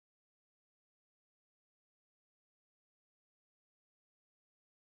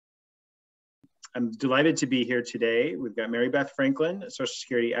I'm delighted to be here today. We've got Mary Beth Franklin, a Social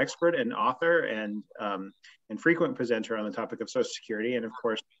Security expert and author and frequent presenter on the topic of Social Security. And of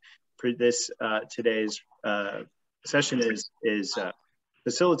course, today's session is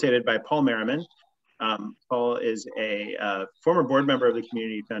facilitated by Paul Merriman. Paul is a former board member of the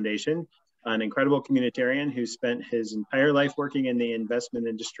Community Foundation, an incredible communitarian who spent his entire life working in the investment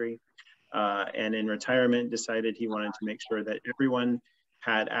industry, and in retirement decided he wanted to make sure that everyone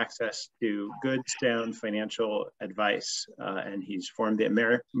had access to good, sound financial advice. And he's formed the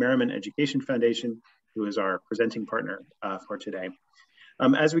Merriman Education Foundation, who is our presenting partner for today.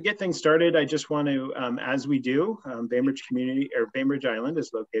 As we get things started, I just want to, as we do, Bainbridge Island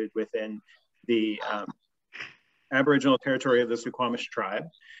is located within the Aboriginal territory of the Suquamish tribe.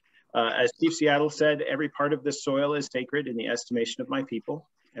 As Chief Seattle said, every part of this soil is sacred in the estimation of my people.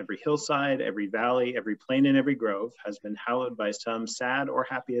 Every hillside, every valley, every plain, and every grove has been hallowed by some sad or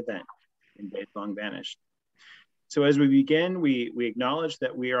happy event in days long vanished. So as we begin, we acknowledge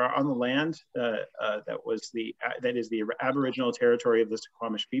that we are on the land that is the Aboriginal territory of the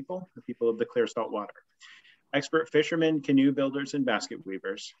Suquamish people, the people of the clear salt water. Expert fishermen, canoe builders, and basket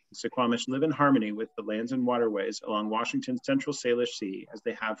weavers, the Suquamish live in harmony with the lands and waterways along Washington's Central Salish Sea as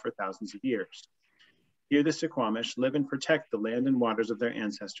they have for thousands of years. Here, the Suquamish live and protect the land and waters of their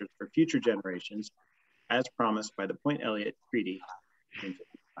ancestors for future generations, as promised by the Point Elliott Treaty in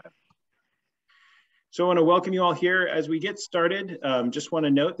 1955. So I want to welcome you all here. As we get started, just want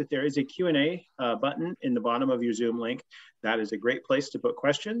to note that there is a Q&A button in the bottom of your Zoom link. That is a great place to put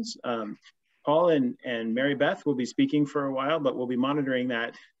questions. Paul and Mary Beth will be speaking for a while, but we'll be monitoring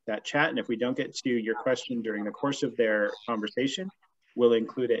that chat. And if we don't get to your question during the course of their conversation, we'll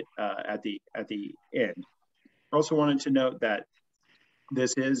include it at the end. I also wanted to note that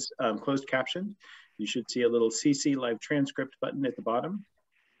this is closed caption. You should see a little CC live transcript button at the bottom.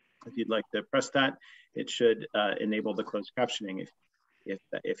 If you'd like to press that, it should enable the closed captioning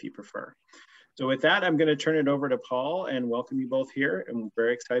if you prefer. So with that, I'm going to turn it over to Paul and welcome you both here. And we're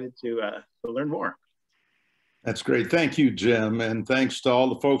very excited to learn more. That's great. Thank you, Jim. And thanks to all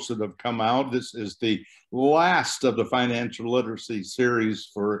the folks that have come out. This is the last of the financial literacy series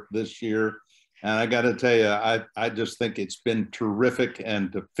for this year. And I got to tell you, I just think it's been terrific.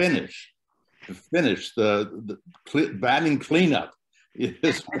 And to finish the batting cleanup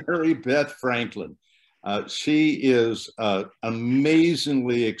is Mary Beth Franklin. She is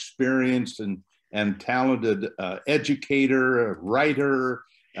amazingly experienced and talented educator, writer.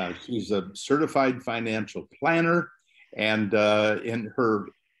 She's a certified financial planner, and in her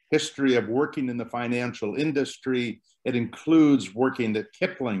history of working in the financial industry, it includes working at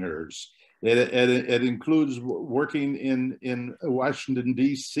Kiplinger's. It includes working in Washington,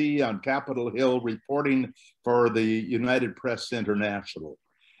 D.C. on Capitol Hill, reporting for the United Press International.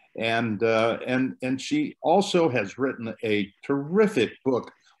 And she also has written a terrific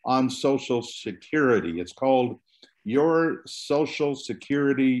book on Social Security. It's called Your Social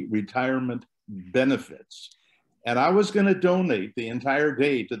Security Retirement Benefits. And I was going to donate the entire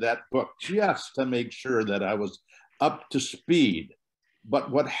day to that book just to make sure that I was up to speed.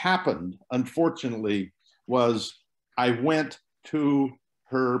 But what happened, unfortunately, was I went to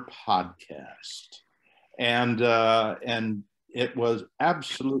her podcast, and it was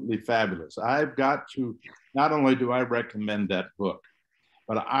absolutely fabulous. I've got to, not only do I recommend that book,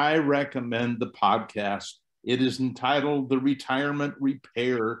 but I recommend the podcast. It is entitled The Retirement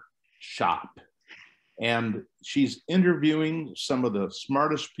Repair Shop. And she's interviewing some of the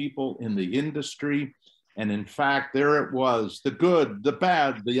smartest people in the industry. And in fact, there it was, the good, the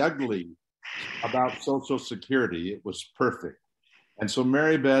bad, the ugly about Social Security. It was perfect. And so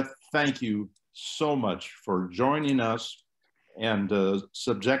Mary Beth, thank you so much for joining us and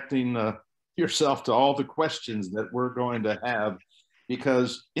subjecting yourself to all the questions that we're going to have,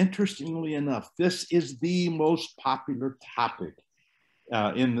 because interestingly enough, this is the most popular topic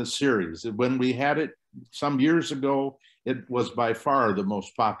in the series. When we had it some years ago, it was by far the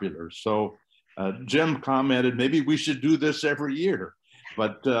most popular. So Jim commented, maybe we should do this every year,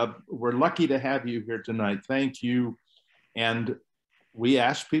 but we're lucky to have you here tonight. Thank you. And we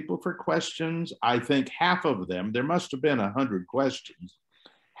asked people for questions. I think half of them, there must have been 100 questions.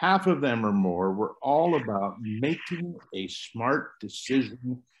 Half of them or more were all about making a smart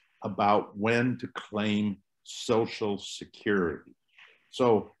decision about when to claim Social Security.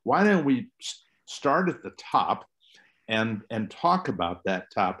 So why don't we start at the top and talk about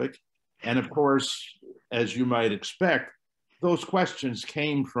that topic. And of course, as you might expect, those questions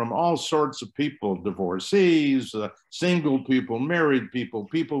came from all sorts of people: divorcees, single people, married people,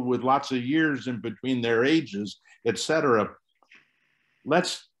 people with lots of years in between their ages, etc.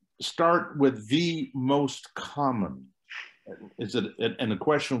 Let's start with the most common. Is it, and the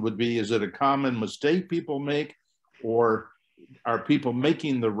question would be, is it a common mistake people make, or are people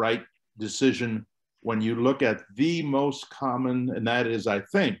making the right decision when you look at the most common, and that is, I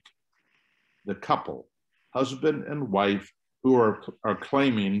think, the couple, husband and wife, who are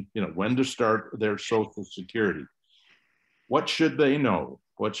claiming, when to start their Social Security. What should they know?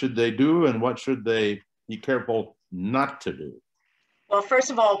 What should they do? And what should they be careful not to do? Well,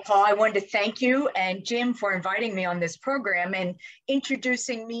 first of all, Paul, I wanted to thank you and Jim for inviting me on this program and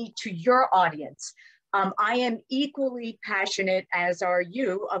introducing me to your audience. I am equally passionate, as are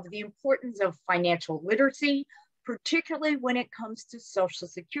you, of the importance of financial literacy, particularly when it comes to Social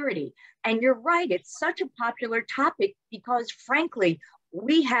Security. And you're right, it's such a popular topic because, frankly,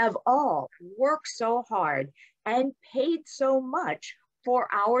 we have all worked so hard and paid so much for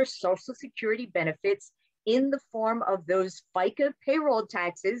our Social Security benefits in the form of those FICA payroll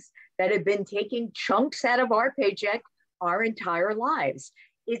taxes that have been taking chunks out of our paycheck our entire lives.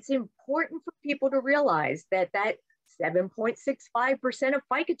 It's important for people to realize that that 7.65% of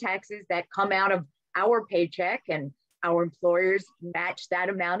FICA taxes that come out of our paycheck, and our employers match that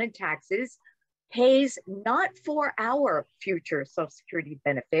amount in taxes, pays not for our future Social Security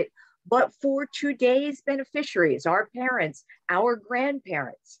benefit, but for today's beneficiaries, our parents, our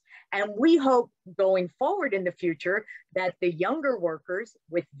grandparents. And we hope going forward in the future that the younger workers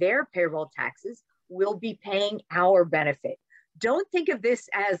with their payroll taxes will be paying our benefit. Don't think of this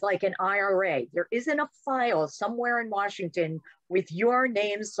as like an IRA. There isn't a file somewhere in Washington with your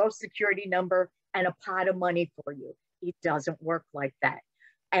name, Social Security number, and a pot of money for you. It doesn't work like that.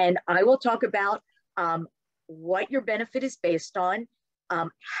 And I will talk about what your benefit is based on,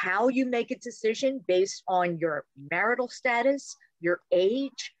 how you make a decision based on your marital status, your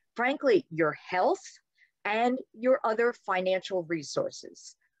age, frankly, your health, and your other financial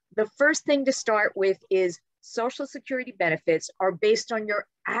resources. The first thing to start with is Social Security benefits are based on your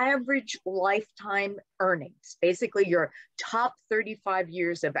average lifetime earnings, basically your top 35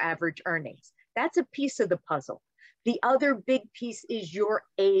 years of average earnings. That's a piece of the puzzle. The other big piece is your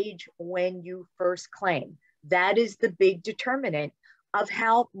age when you first claim. That is the big determinant of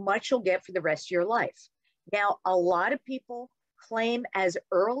how much you'll get for the rest of your life. Now, a lot of people claim as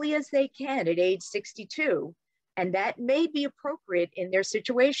early as they can at age 62, and that may be appropriate in their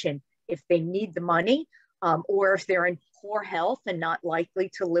situation if they need the money, or if they're in poor health and not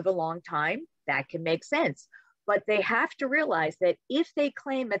likely to live a long time. That can make sense. But they have to realize that if they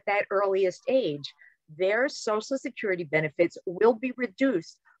claim at that earliest age, their Social Security benefits will be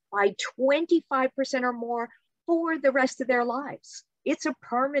reduced by 25% or more for the rest of their lives. It's a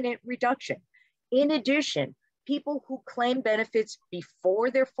permanent reduction. In addition, people who claim benefits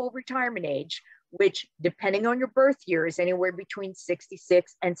before their full retirement age, which depending on your birth year is anywhere between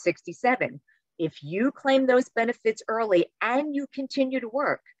 66 and 67, if you claim those benefits early and you continue to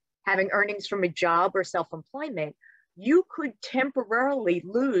work, having earnings from a job or self-employment, you could temporarily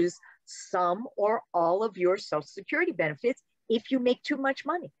lose some or all of your Social Security benefits if you make too much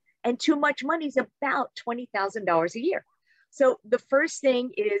money. And too much money is about $20,000 a year. So the first thing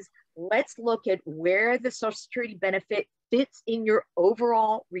is, let's look at where the Social Security benefit fits in your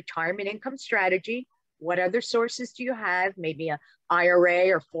overall retirement income strategy. What other sources do you have? Maybe an IRA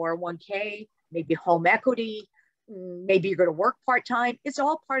or 401k, maybe home equity, maybe you're going to work part-time. It's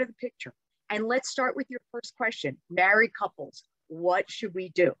all part of the picture. And let's start with your first question. Married couples, what should we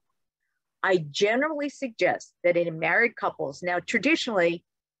do? I generally suggest that in married couples, now traditionally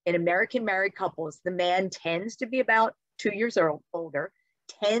in American married couples, the man tends to be about 2 years older,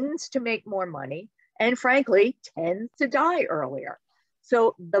 tends to make more money, and frankly, tends to die earlier.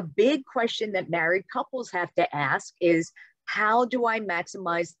 So the big question that married couples have to ask is, how do I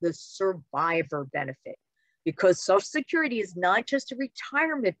maximize the survivor benefit? Because Social Security is not just a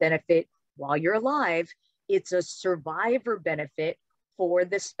retirement benefit while you're alive, it's a survivor benefit for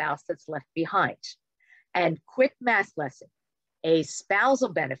the spouse that's left behind. And quick math lesson, a spousal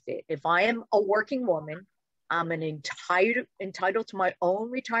benefit, if I am a working woman, I'm entitled to my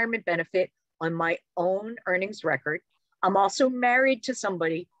own retirement benefit on my own earnings record. I'm also married to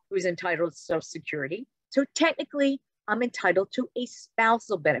somebody who's entitled to Social Security. So technically, I'm entitled to a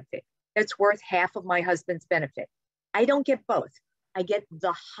spousal benefit that's worth half of my husband's benefit. I don't get both. I get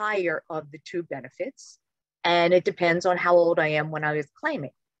the higher of the two benefits, and it depends on how old I am when I was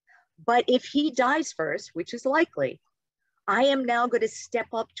claiming. But if he dies first, which is likely, I am now going to step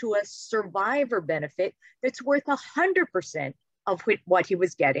up to a survivor benefit that's worth 100% of what he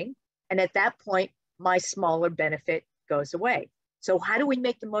was getting. And at that point, my smaller benefit goes away. So how do we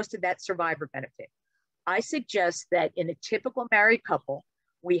make the most of that survivor benefit? I suggest that in a typical married couple,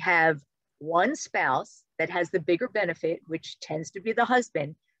 we have one spouse that has the bigger benefit, which tends to be the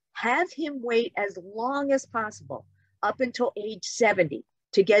husband, have him wait as long as possible up until age 70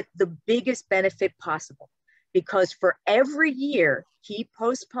 to get the biggest benefit possible. Because for every year he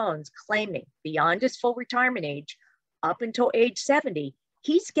postpones claiming beyond his full retirement age up until age 70,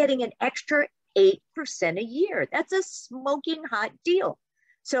 he's getting an extra 8% a year. That's a smoking hot deal.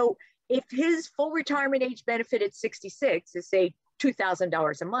 So if his full retirement age benefit at 66 is, say,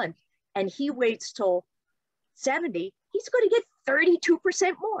 $2,000 a month, and he waits till 70, he's going to get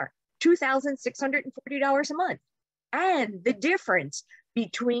 32% more, $2,640 a month. And the difference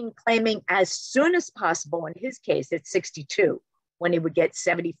between claiming as soon as possible, in his case, at 62, when he would get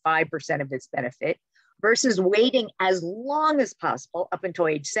 75% of his benefit, versus waiting as long as possible up until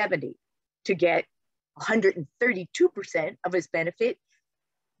age 70 to get 132% of his benefit.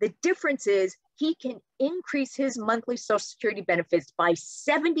 The difference is he can increase his monthly Social Security benefits by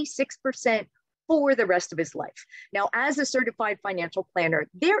 76% for the rest of his life. Now, as a certified financial planner,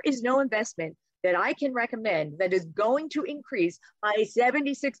 there is no investment that I can recommend that is going to increase by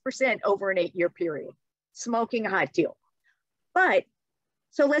 76% over an 8-year period. Smoking hot deal. But,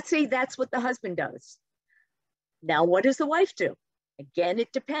 so let's say that's what the husband does. Now, what does the wife do? Again,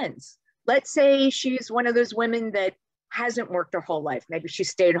 it depends. Let's say she's one of those women that hasn't worked her whole life. Maybe she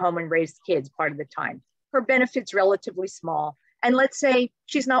stayed home and raised kids part of the time. Her benefit's relatively small. And let's say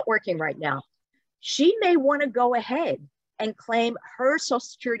she's not working right now. She may want to go ahead and claim her Social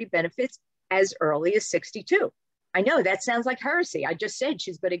Security benefits as early as 62. I know that sounds like heresy. I just said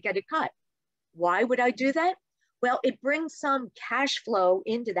she's going to get a cut. Why would I do that? Well, it brings some cash flow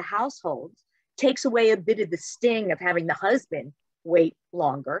into the household, takes away a bit of the sting of having the husband wait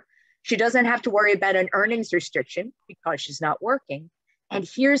longer. She doesn't have to worry about an earnings restriction because she's not working. And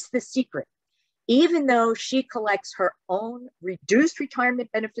here's the secret. Even though she collects her own reduced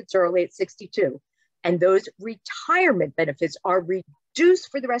retirement benefits early at 62, and those retirement benefits are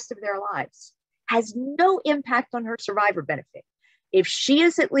reduced for the rest of their lives, has no impact on her survivor benefit. If she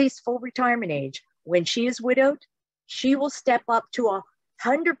is at least full retirement age, when she is widowed, she will step up to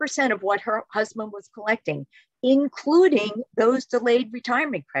 100% of what her husband was collecting, including those delayed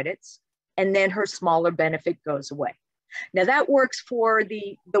retirement credits, and then her smaller benefit goes away. Now that works for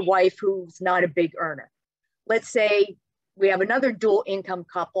the wife who's not a big earner. Let's say we have another dual income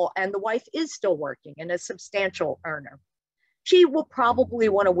couple and the wife is still working and a substantial earner. She will probably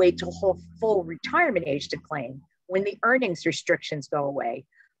want to wait till full retirement age to claim when the earnings restrictions go away.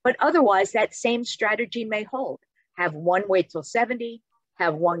 But otherwise, that same strategy may hold. Have one wait till 70,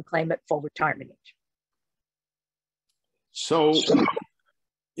 have one claim at full retirement age. So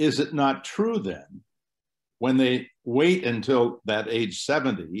is it not true then, when they wait until that age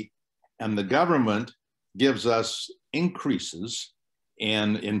 70 and the government gives us increases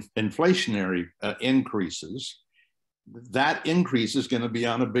and inflationary increases, that increase is going to be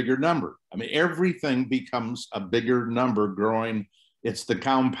on a bigger number? I mean, everything becomes a bigger number growing. It's the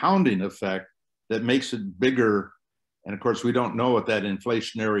compounding effect that makes it bigger. And of course, we don't know what that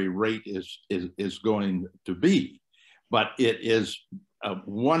inflationary rate is going to be, but it is a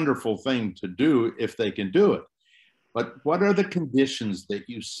wonderful thing to do if they can do it. But what are the conditions that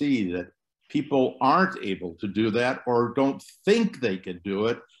you see that people aren't able to do that or don't think they can do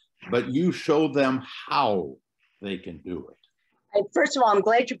it, but you show them how they can do it? And first of all, I'm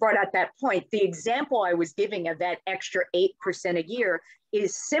glad you brought out that point. The example I was giving of that extra 8% a year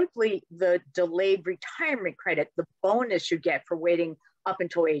is simply the delayed retirement credit, the bonus you get for waiting up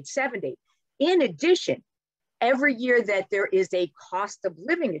until age 70. In addition, every year that there is a cost of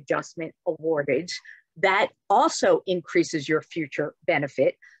living adjustment awarded, that also increases your future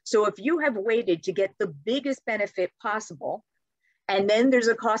benefit. So if you have waited to get the biggest benefit possible, and then there's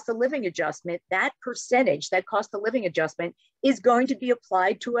a cost of living adjustment, that percentage, that cost of living adjustment is going to be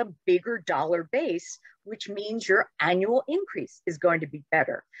applied to a bigger dollar base, which means your annual increase is going to be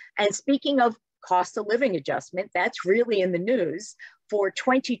better. And speaking of cost of living adjustment, that's really in the news. For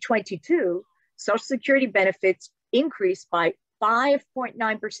 2022, Social Security benefits increased by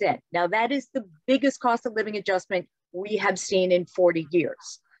 5.9%. Now that is the biggest cost of living adjustment we have seen in 40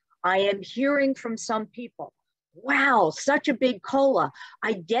 years. I am hearing from some people, wow, such a big COLA.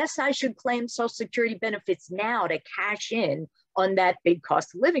 I guess I should claim Social Security benefits now to cash in on that big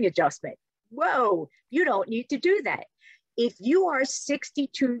cost of living adjustment. Whoa, you don't need to do that. If you are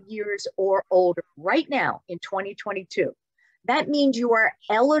 62 years or older right now in 2022, that means you are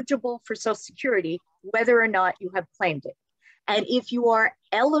eligible for Social Security whether or not you have claimed it. And if you are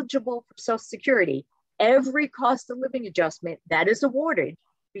eligible for Social Security, every cost of living adjustment that is awarded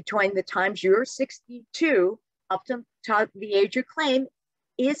between the times you're 62 up to the age you claim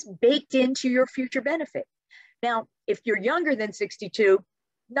is baked into your future benefit. Now, if you're younger than 62,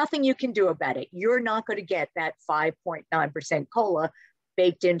 nothing you can do about it. You're not going to get that 5.9% COLA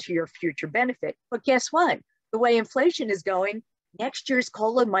baked into your future benefit. But guess what? The way inflation is going, next year's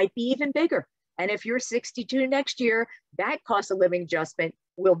COLA might be even bigger. And if you're 62 next year, that cost of living adjustment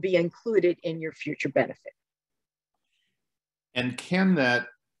will be included in your future benefit. And can that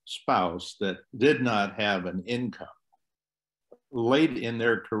spouse that did not have an income late in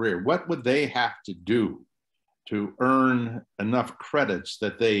their career, what would they have to do to earn enough credits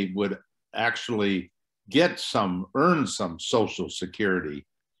that they would actually earn some Social Security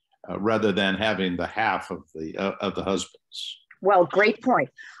rather than having the half of the husband's? Well, great point.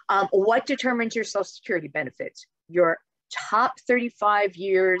 What determines your Social Security benefits? Your top 35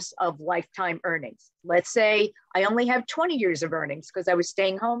 years of lifetime earnings. Let's say I only have 20 years of earnings because I was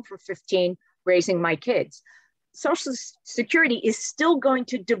staying home for 15 raising my kids. Social Security is still going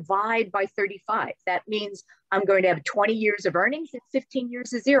to divide by 35. That means I'm going to have 20 years of earnings and 15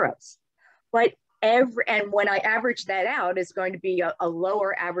 years of zeros. But and when I average that out, it's going to be a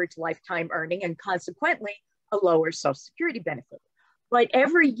lower average lifetime earning and consequently a lower Social Security benefit. But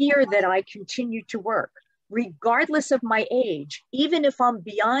every year that I continue to work, regardless of my age, even if I'm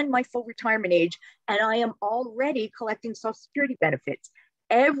beyond my full retirement age and I am already collecting Social Security benefits,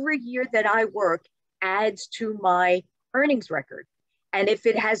 every year that I work adds to my earnings record. And if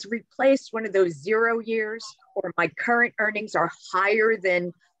it has replaced one of those 0 years, or my current earnings are higher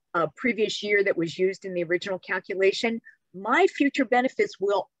than a previous year that was used in the original calculation, my future benefits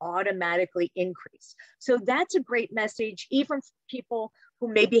will automatically increase. So that's a great message, even for people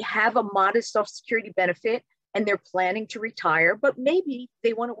who maybe have a modest Social Security benefit and they're planning to retire, but maybe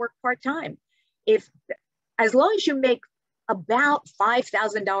they want to work part-time. As long as you make about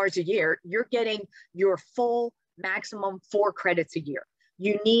 $5,000 a year, you're getting your full maximum 4 credits a year.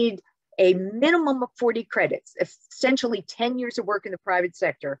 You need a minimum of 40 credits, essentially 10 years of work in the private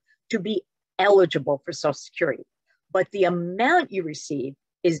sector, to be eligible for Social Security. But the amount you receive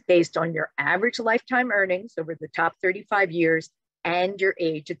is based on your average lifetime earnings over the top 35 years and your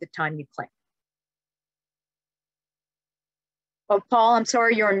age at the time you claim. Oh, Paul, I'm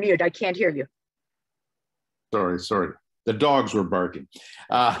sorry, you're on mute. I can't hear you. Sorry. The dogs were barking.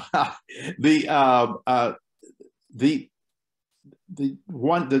 The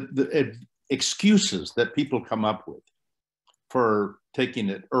excuses that people come up with for taking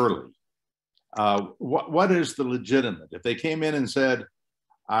it early. What is the legitimate? If they came in and said,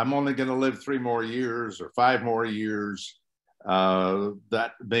 I'm only going to live 3 more years or 5 more years,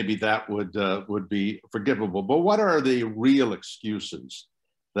 that would be forgivable. But what are the real excuses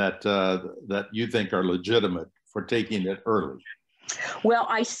that you think are legitimate for taking it early? Well,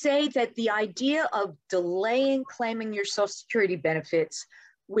 I say that the idea of delaying claiming your Social Security benefits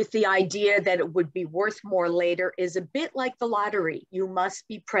with the idea that it would be worth more later is a bit like the lottery. You must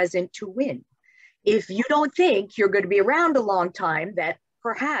be present to win. If you don't think you're going to be around a long time, that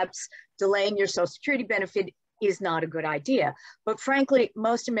perhaps delaying your Social Security benefit is not a good idea. But frankly,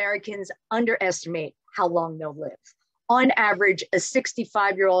 most Americans underestimate how long they'll live. On average, a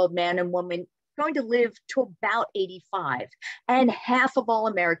 65-year-old man and woman going to live to about 85, and half of all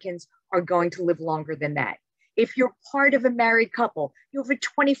Americans are going to live longer than that. If you're part of a married couple, you have a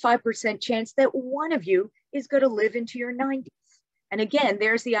 25% chance that one of you is going to live into your 90s. And again,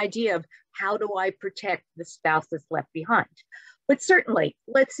 there's the idea of how do I protect the spouse that's left behind? But certainly,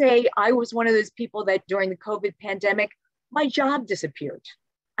 let's say I was one of those people that during the COVID pandemic, my job disappeared.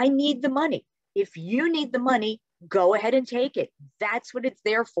 I need the money. If you need the money, go ahead and take it. That's what it's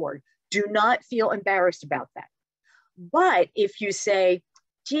there for. Do not feel embarrassed about that. But if you say,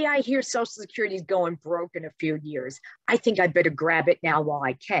 gee, I hear Social Security is going broke in a few years, I think I better grab it now while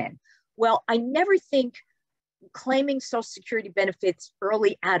I can. Well, I never think claiming Social Security benefits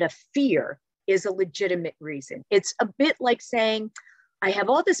early out of fear is a legitimate reason. It's a bit like saying, I have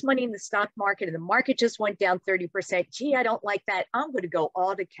all this money in the stock market and the market just went down 30%. Gee, I don't like that. I'm going to go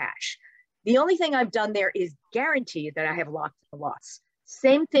all to cash. The only thing I've done there is guarantee that I have locked in the loss.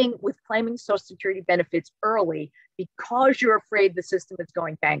 Same thing with claiming Social Security benefits early because you're afraid the system is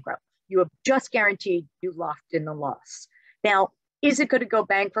going bankrupt. You have just guaranteed you locked in the loss. Now, is it going to go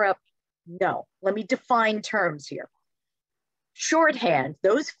bankrupt? No. Let me define terms here. Shorthand,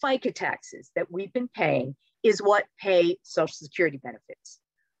 those FICA taxes that we've been paying is what pay Social Security benefits.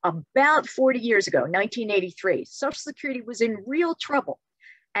 About 40 years ago, 1983, Social Security was in real trouble.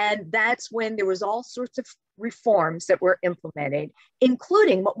 And that's when there was all sorts of reforms that were implemented,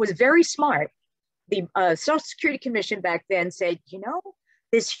 including what was very smart. The Social Security Commission back then said, you know,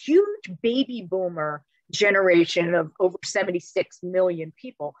 this huge baby boomer generation of over 76 million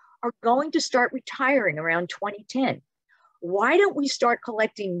people are going to start retiring around 2010. Why don't we start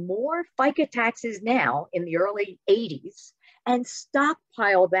collecting more FICA taxes now in the early 80s and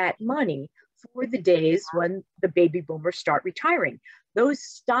stockpile that money for the days when the baby boomers start retiring? Those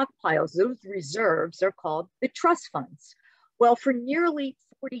stockpiles, those reserves are called the trust funds. Well, for nearly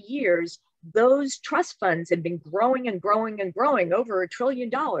 40 years, those trust funds have been growing and growing and growing, over $1 trillion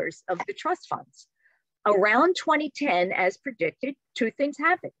of the trust funds. Around 2010, as predicted, two things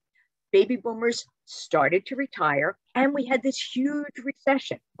happened. Baby boomers started to retire, and we had this huge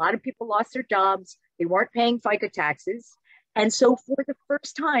recession. A lot of people lost their jobs. They weren't paying FICA taxes. And so for the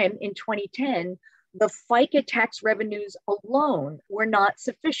first time in 2010, the FICA tax revenues alone were not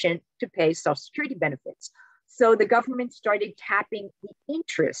sufficient to pay Social Security benefits. So the government started tapping the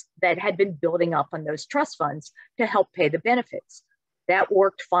interest that had been building up on those trust funds to help pay the benefits. That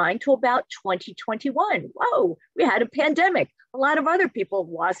worked fine till about 2021. Whoa, we had a pandemic. A lot of other people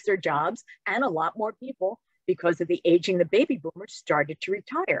lost their jobs, and a lot more people, because of the aging of the baby boomers, started to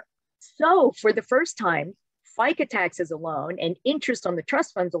retire. So for the first time, FICA taxes alone and interest on the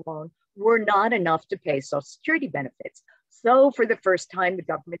trust funds alone were not enough to pay Social Security benefits. So for the first time, the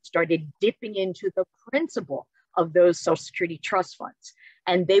government started dipping into the principal of those Social Security trust funds.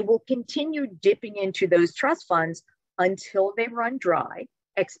 And they will continue dipping into those trust funds until they run dry,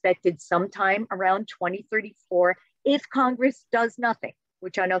 expected sometime around 2034, if Congress does nothing,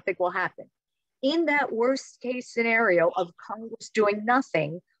 which I don't think will happen. In that worst case scenario of Congress doing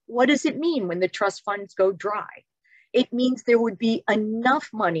nothing, what does it mean when the trust funds go dry? It means there would be enough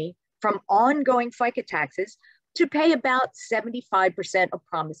money from ongoing FICA taxes to pay about 75% of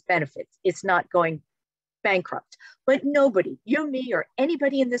promised benefits. It's not going bankrupt. But nobody, you, me, or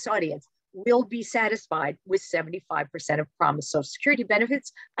anybody in this audience, will be satisfied with 75% of promised Social Security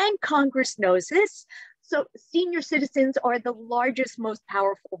benefits, and Congress knows this. So senior citizens are the largest, most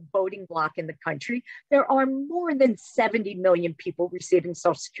powerful voting bloc in the country. There are more than 70 million people receiving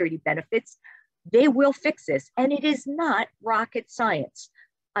Social Security benefits. They will fix this, and it is not rocket science.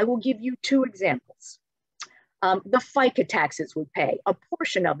 I will give you two examples. The FICA taxes we pay, a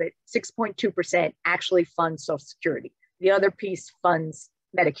portion of it, 6.2%, actually funds Social Security. The other piece funds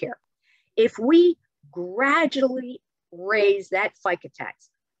Medicare. If we gradually raise that FICA tax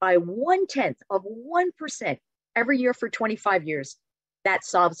by 0.1% every year for 25 years, that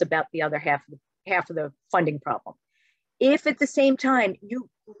solves about the other half of the funding problem. If at the same time you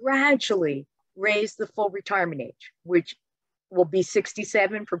gradually raise the full retirement age, which will be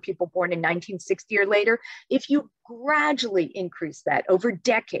 67 for people born in 1960 or later, if you gradually increase that over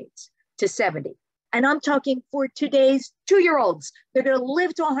decades to 70, and I'm talking for today's 2-year-olds, they're going to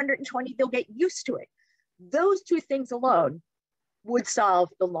live to 120, they'll get used to it. Those two things alone would solve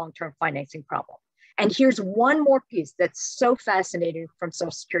the long-term financing problem. And here's one more piece that's so fascinating from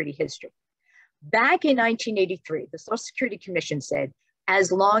Social Security history. Back in 1983, the Social Security Commission said,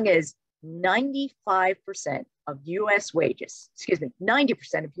 as long as 95% of US wages,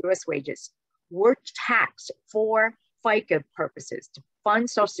 90% of US wages were taxed for FICA purposes to fund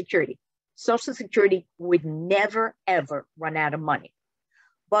Social Security would never, ever run out of money.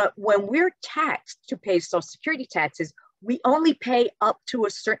 But when we're taxed to pay Social Security taxes, we only pay up to a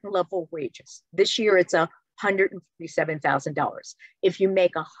certain level of wages. This year, it's $147,000. If you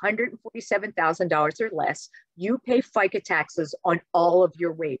make $147,000 or less, you pay FICA taxes on all of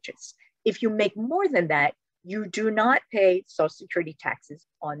your wages. If you make more than that, you do not pay Social Security taxes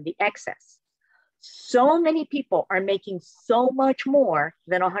on the excess. So many people are making so much more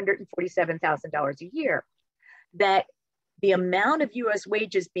than $147,000 a year that the amount of US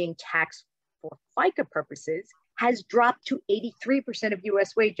wages being taxed for FICA purposes has dropped to 83% of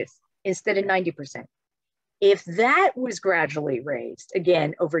US wages instead of 90%. If that was gradually raised,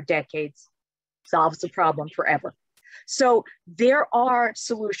 again, over decades, solves the problem forever. So there are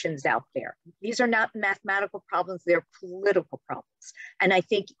solutions out there. These are not mathematical problems, they're political problems. And I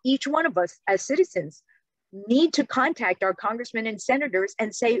think each one of us as citizens need to contact our congressmen and senators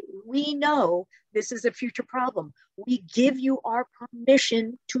and say, we know this is a future problem. We give you our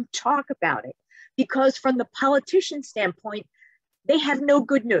permission to talk about it. Because from the politician standpoint, they have no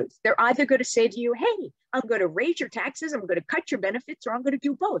good news. They're either going to say to you, hey, I'm going to raise your taxes, I'm going to cut your benefits, or I'm going to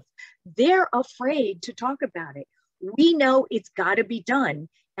do both. They're afraid to talk about it. We know it's got to be done.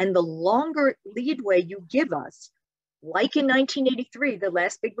 And the longer leadway you give us, like in 1983, the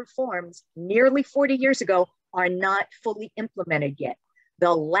last big reforms, nearly 40 years ago, are not fully implemented yet.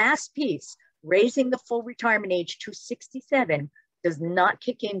 The last piece, raising the full retirement age to 67, does not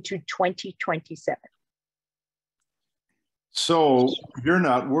kick into 2027. So you're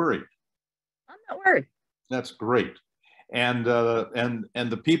not worried? I'm not worried. That's great. And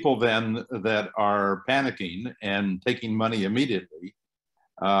the people then that are panicking and taking money immediately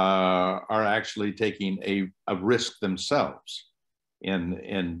are actually taking a risk themselves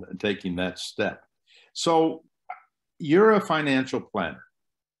in taking that step. So you're a financial planner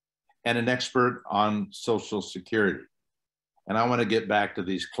and an expert on Social Security. And I want to get back to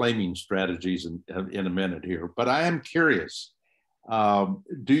these claiming strategies in a minute here, but I am curious,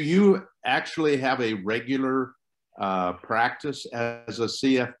 do you actually have a regular practice as a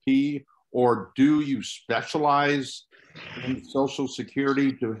CFP, or do you specialize in Social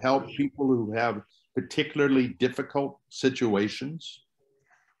Security to help people who have particularly difficult situations?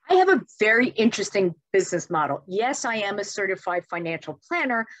 I have a very interesting business model. Yes, I am a certified financial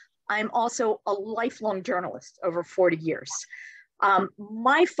planner. I'm also a lifelong journalist, over 40 years.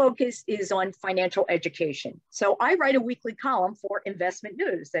 My focus is on financial education. So I write a weekly column for Investment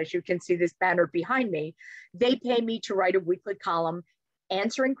News. As you can see this banner behind me, they pay me to write a weekly column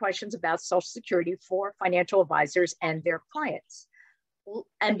answering questions about Social Security for financial advisors and their clients.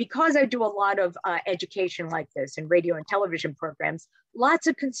 And because I do a lot of education like this in radio and television programs, lots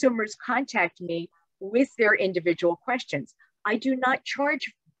of consumers contact me with their individual questions. I do not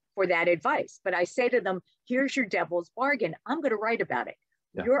charge for that advice, but I say to them, here's your devil's bargain. I'm going to write about it.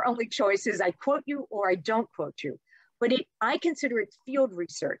 Yeah. Your only choice is I quote you or I don't quote you. But I consider it field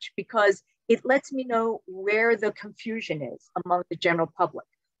research because it lets me know where the confusion is among the general public,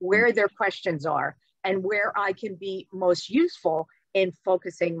 where their questions are, and where I can be most useful in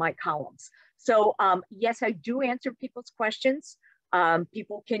focusing my columns. So yes, I do answer people's questions.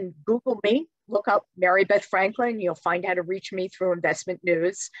 People can Google me, look up Mary Beth Franklin, you'll find how to reach me through Investment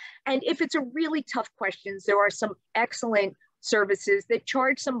News. And if it's a really tough questions, there are some excellent services that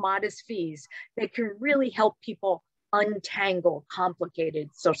charge some modest fees that can really help people untangle complicated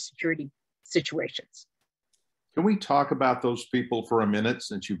Social Security situations. Can we talk about those people for a minute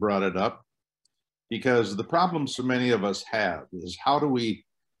since you brought it up? Because the problem so many of us have is how do we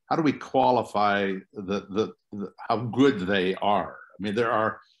qualify how good they are? I mean, there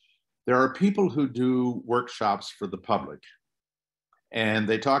are people who do workshops for the public, and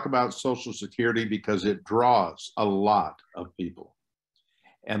they talk about Social Security because it draws a lot of people.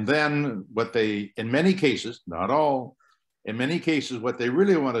 And then what they, in many cases, not all, in many cases, what they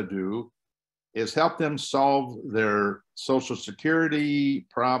really want to do is help them solve their Social Security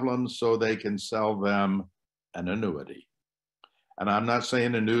problems so they can sell them an annuity. And I'm not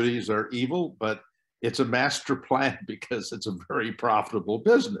saying annuities are evil, but it's a master plan because it's a very profitable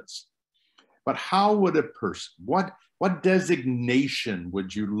business. But how would a person, what designation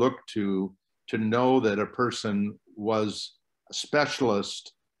would you look to know that a person was a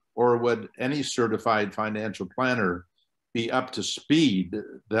specialist, or would any certified financial planner be up to speed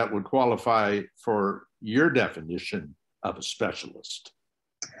that would qualify for your definition of a specialist?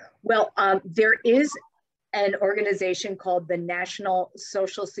 Well, there is an organization called the National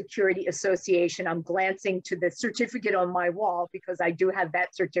Social Security Association. I'm glancing to the certificate on my wall because I do have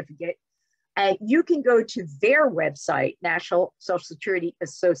that certificate. And you can go to their website, National Social Security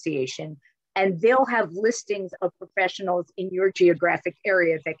Association, and they'll have listings of professionals in your geographic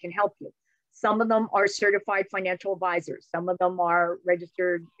area that can help you. Some of them are certified financial advisors. Some of them are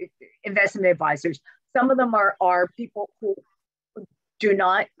registered investment advisors. Some of them are people who do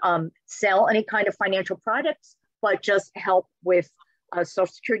not sell any kind of financial products, but just help with Social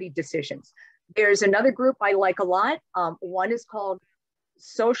Security decisions. There's another group I like a lot. One is called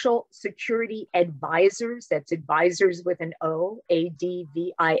Social Security Advisors. That's advisors with an O, ADVISORS.com.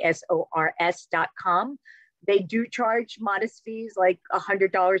 They do charge modest fees, like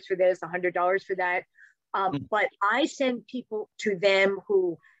 $100 for this, $100 for that. But I send people to them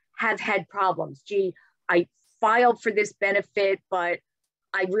who have had problems. Gee, I filed for this benefit, but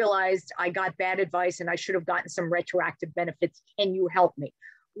I realized I got bad advice and I should have gotten some retroactive benefits. Can you help me?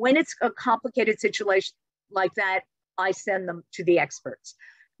 When it's a complicated situation like that, I send them to the experts.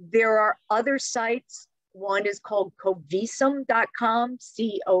 There are other sites. One is called Covisum.com,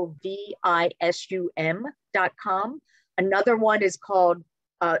 COVISUM.com. Another one is called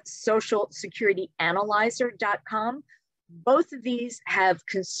Social Security Analyzer.com. Both of these have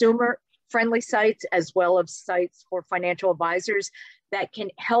consumer-friendly sites as well as sites for financial advisors that can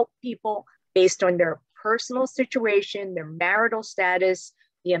help people based on their personal situation, their marital status,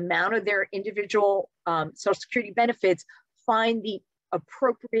 the amount of their individual Social Security benefits, find the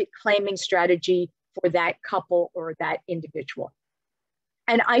appropriate claiming strategy for that couple or that individual.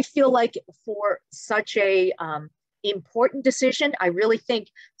 And I feel like for such a important decision, I really think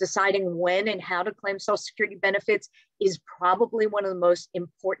deciding when and how to claim Social Security benefits is probably one of the most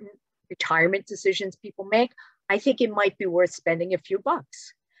important retirement decisions people make, I think it might be worth spending a few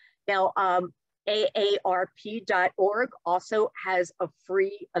bucks. Now, AARP.org also has a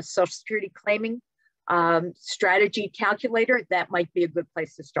free Social Security claiming strategy calculator. That might be a good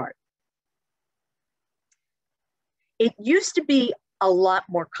place to start. It used to be a lot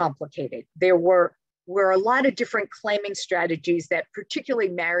more complicated. There were a lot of different claiming strategies that particularly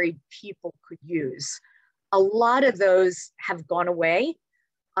married people could use. A lot of those have gone away,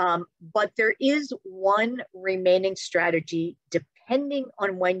 but there is one remaining strategy depending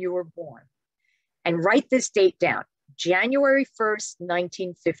on when you were born. And write this date down, January 1st,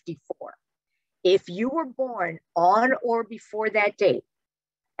 1954. If you were born on or before that date,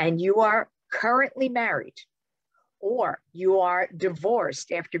 and you are currently married, or you are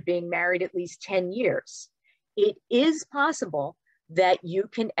divorced after being married at least 10 years, it is possible that you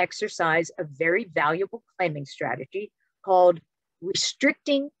can exercise a very valuable claiming strategy called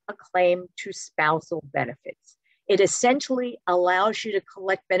restricting a claim to spousal benefits. It essentially allows you to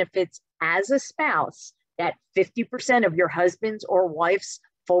collect benefits as a spouse, that 50% of your husband's or wife's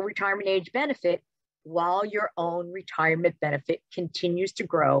full retirement age benefit, while your own retirement benefit continues to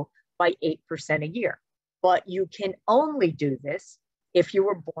grow by 8% a year. But you can only do this if you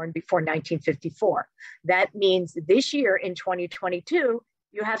were born before 1954. That means this year in 2022,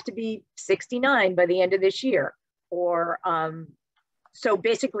 you have to be 69 by the end of this year. Or so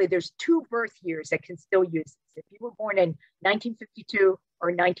basically there's 2 birth years that can still use this. If you were born in 1952 or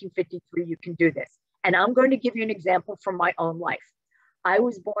 1953, you can do this. And I'm going to give you an example from my own life. I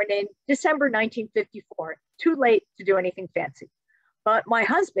was born in December 1954, too late to do anything fancy. But my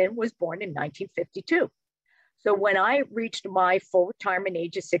husband was born in 1952. So when I reached my full retirement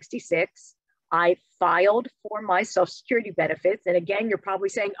age of 66, I filed for my Social Security benefits. And again, you're probably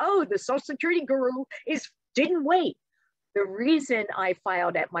saying, oh, the Social Security guru didn't wait. The reason I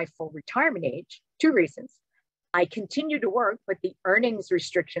filed at my full retirement age, 2 reasons. I continued to work, but the earnings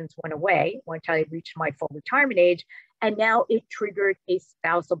restrictions went away once I reached my full retirement age. And now it triggered a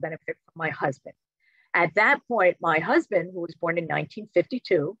spousal benefit for my husband. At that point, my husband, who was born in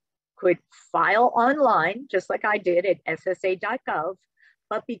 1952, could file online, just like I did at SSA.gov,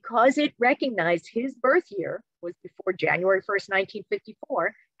 but because it recognized his birth year was before January 1st,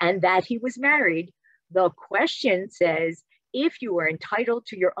 1954, and that he was married, the question says, if you were entitled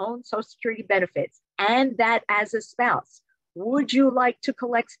to your own Social Security benefits and that as a spouse, would you like to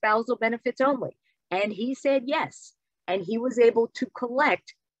collect spousal benefits only? And he said yes. And he was able to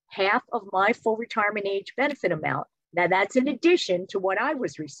collect half of my full retirement age benefit amount. Now that's in addition to what I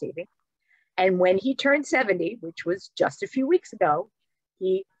was receiving. And when he turned 70, which was just a few weeks ago,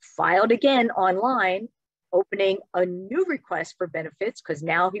 he filed again online, opening a new request for benefits because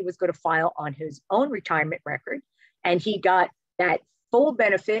now he was going to file on his own retirement record. And he got that full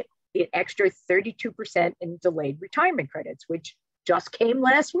benefit, the extra 32% in delayed retirement credits, which just came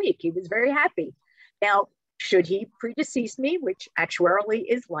last week. He was very happy. Now, should he predecease me, which actuarially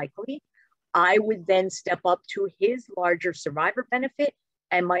is likely, I would then step up to his larger survivor benefit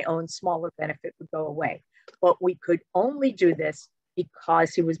and my own smaller benefit would go away. But we could only do this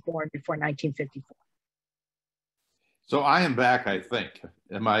because he was born before 1954. So I am back, I think.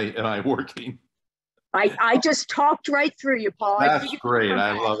 Am I working? I just talked right through you, Paul. That's great.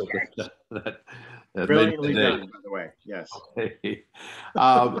 I love it. That brilliantly done, by the way. Yes. Okay.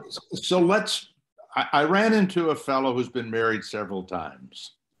 So I ran into a fellow who's been married several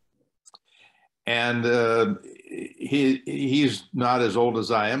times. And he's not as old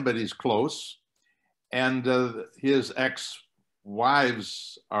as I am, but he's close. And his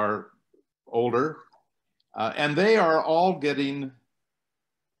ex-wives are older. And they are all getting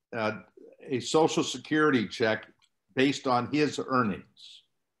a Social Security check based on his earnings.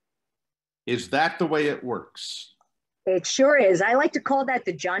 Is that the way it works? It sure is. I like to call that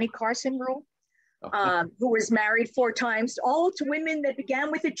the Johnny Carson rule, who was married 4 times, all to women that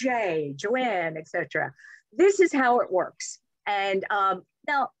began with a J, Joanne, etc. This is how it works. And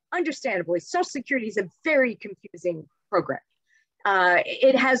now, understandably, Social Security is a very confusing program.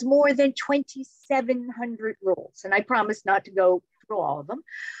 It has more than 2,700 rules, and I promise not to go through all of them.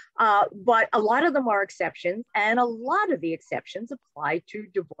 But a lot of them are exceptions, and a lot of the exceptions apply to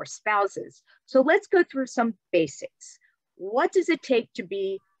divorced spouses. So let's go through some basics. What does it take to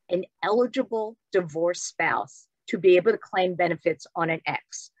be an eligible divorced spouse to be able to claim benefits on an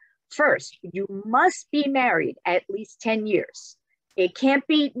ex? First, you must be married at least 10 years. It can't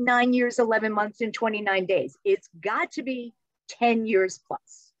be 9 years, 11 months, and 29 days. It's got to be 10 years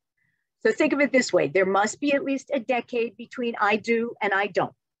plus. So think of it this way. There must be at least a decade between I do and I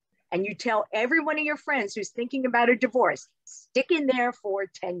don't. And you tell every one of your friends who's thinking about a divorce, stick in there for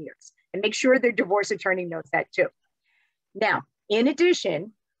 10 years. And make sure their divorce attorney knows that too. Now, in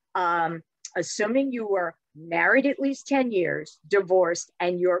addition, assuming you were married at least 10 years, divorced,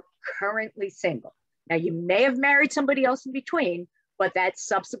 and you're currently single. Now, you may have married somebody else in between, but that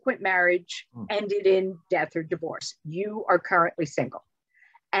subsequent marriage ended in death or divorce. You are currently single.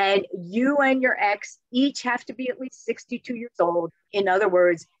 And you and your ex each have to be at least 62 years old. In other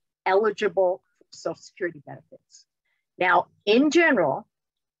words, eligible for Social Security benefits. Now, in general,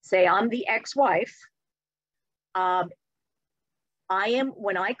 say I'm the ex-wife,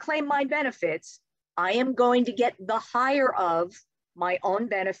 when I claim my benefits, I am going to get the higher of my own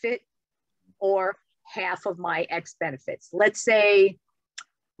benefit or half of my ex benefits. Let's say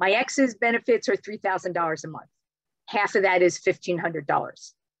my ex's benefits are $3,000 a month. Half of that is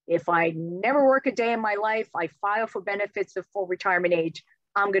 $1,500. If I never work a day in my life, I file for benefits of full retirement age,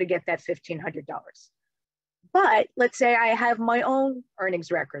 I'm going to get that $1,500. But let's say I have my own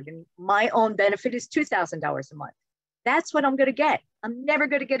earnings record and my own benefit is $2,000 a month. That's what I'm going to get. I'm never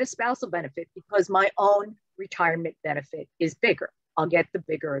going to get a spousal benefit because my own retirement benefit is bigger. I'll get the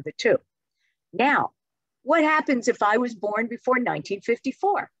bigger of the two. Now, what happens if I was born before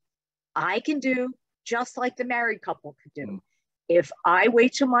 1954? I can do just like the married couple could do. If I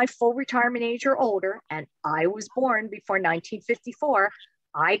wait till my full retirement age or older, and I was born before 1954,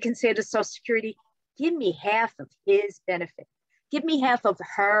 I can say to Social Security, give me half of his benefit. Give me half of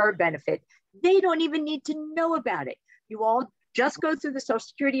her benefit. They don't even need to know about it. You all just go through the Social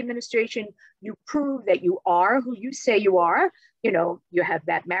Security Administration. You prove that you are who you say you are. You know, you have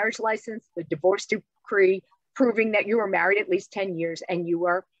that marriage license, the divorce decree, proving that you were married at least 10 years and you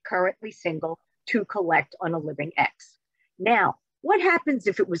are currently single to collect on a living ex. Now, what happens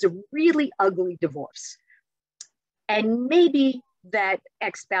if it was a really ugly divorce? And maybe that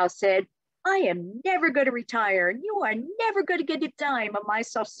ex-spouse said, I am never going to retire and you are never going to get a dime of my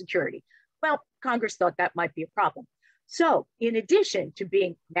Social Security. Well, Congress thought that might be a problem. So in addition to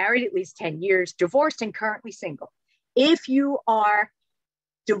being married at least 10 years, divorced and currently single, if you are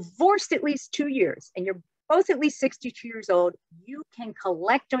divorced at least 2 years and you're both at least 62 years old, you can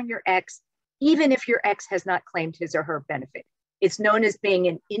collect on your ex, even if your ex has not claimed his or her benefit. It's known as being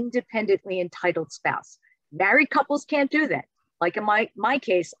an independently entitled spouse. Married couples can't do that. Like in my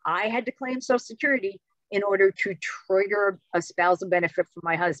case, I had to claim Social Security in order to trigger a spousal benefit from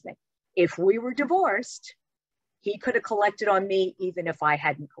my husband. If we were divorced, he could have collected on me even if I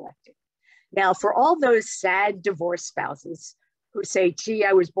hadn't collected. Now, for all those sad divorced spouses who say, gee,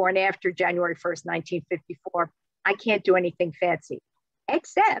 I was born after January 1st, 1954, I can't do anything fancy,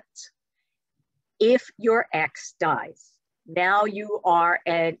 except if your ex dies. Now you are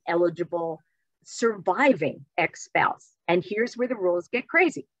an eligible surviving ex-spouse. And here's where the rules get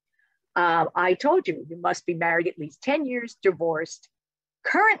crazy. I told you, you must be married at least 10 years, divorced,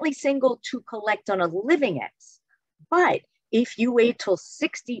 currently single to collect on a living ex. But if you wait till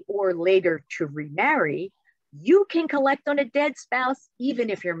 60 or later to remarry, you can collect on a dead spouse, even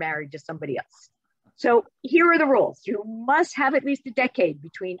if you're married to somebody else. So here are the rules. You must have at least a decade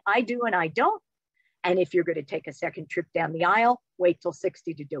between I do and I don't. And if you're going to take a second trip down the aisle, wait till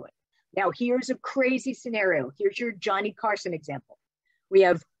 60 to do it. Now, here's a crazy scenario. Here's your Johnny Carson example. We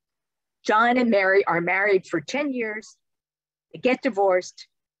have John and Mary are married for 10 years. They get divorced.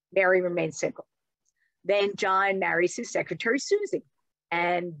 Mary remains single. Then John marries his secretary, Susie,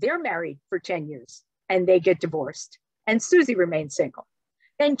 and they're married for 10 years and they get divorced and Susie remains single.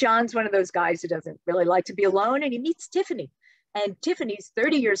 Then John's one of those guys who doesn't really like to be alone and he meets Tiffany, and Tiffany's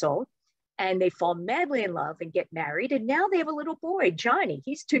 30 years old and they fall madly in love and get married. And now they have a little boy, Johnny,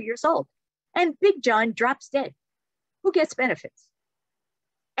 he's 2 years old, and Big John drops dead. Who gets benefits?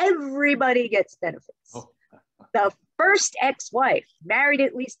 Everybody gets benefits. Oh. The first ex-wife, married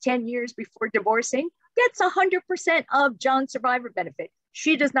at least 10 years before divorcing, gets 100% of John's survivor benefit.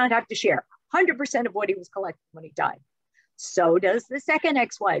 She does not have to share 100% of what he was collecting when he died. So does the second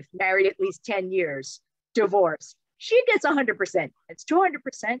ex-wife, married at least 10 years, divorced. She gets 100%. It's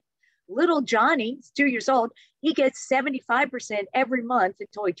 200%. Little Johnny, he's 2 years old, he gets 75% every month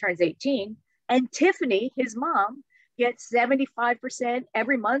until he turns 18. And Tiffany, his mom, gets 75%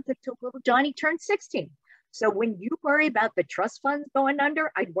 every month until little Johnny turns 16. So when you worry about the trust funds going under,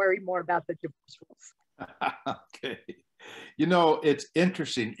 I'd worry more about the divorce rules. Okay. You know, it's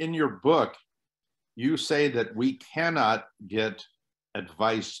interesting. In your book, you say that we cannot get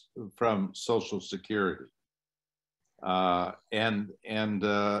advice from Social Security. And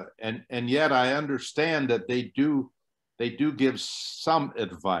yet I understand that they do give some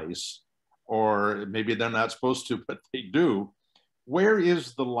advice, or maybe they're not supposed to, but they do. Where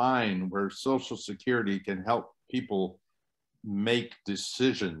is the line where Social Security can help people make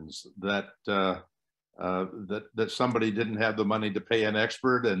decisions that that somebody didn't have the money to pay an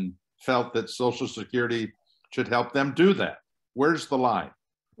expert and felt that Social Security should help them do that? Where's the line?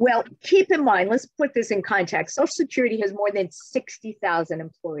 Well, keep in mind, let's put this in context. Social Security has more than 60,000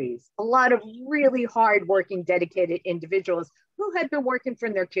 employees, a lot of really hard-working, dedicated individuals who had been working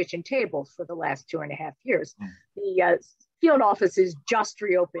from their kitchen tables for the last 2.5 years. The field offices just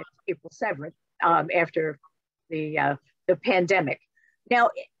reopened April 7th after the pandemic. Now,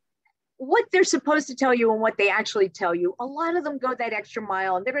 what they're supposed to tell you and what they actually tell you, a lot of them go that extra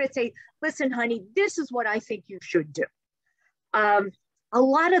mile and they're going to say, listen, honey, this is what I think you should do. A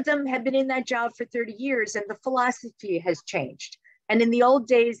lot of them have been in that job for 30 years and the philosophy has changed. And in the old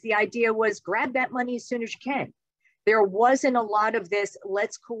days, the idea was grab that money as soon as you can. There wasn't a lot of this,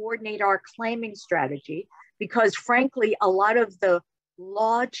 let's coordinate our claiming strategy, because frankly, a lot of the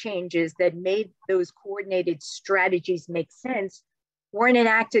law changes that made those coordinated strategies make sense weren't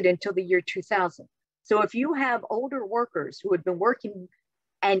enacted until the year 2000. So if you have older workers who had been working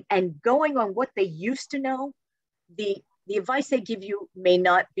and going on what they used to know, the advice they give you may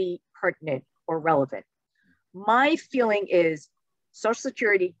not be pertinent or relevant. My feeling is Social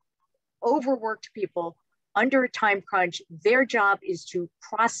Security overworked people under a time crunch. Their job is to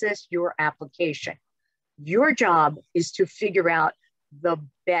process your application. Your job is to figure out the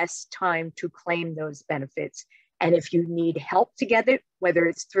best time to claim those benefits. And if you need help to get it, whether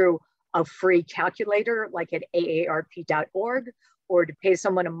it's through a free calculator like at aarp.org, or to pay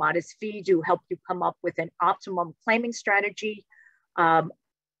someone a modest fee to help you come up with an optimum claiming strategy,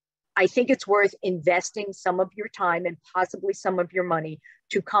 I think it's worth investing some of your time and possibly some of your money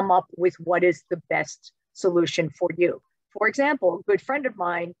to come up with what is the best solution for you. For example, a good friend of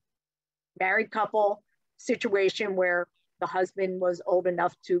mine, married couple, situation where the husband was old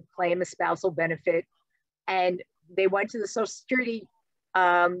enough to claim a spousal benefit, and they went to the Social Security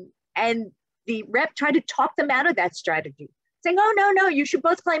and the rep tried to talk them out of that strategy, saying, oh, no, you should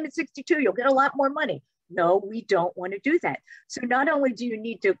both claim at 62, you'll get a lot more money. No, we don't want to do that. So not only do you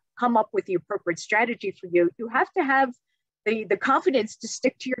need to come up with the appropriate strategy for you, you have to have the confidence to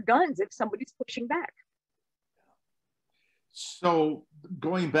stick to your guns if somebody's pushing back. So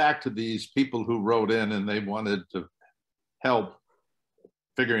going back to these people who wrote in and they wanted to help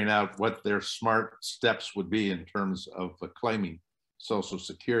figuring out what their smart steps would be in terms of claiming Social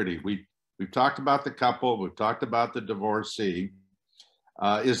Security. We've talked about the couple, we've talked about the divorcee.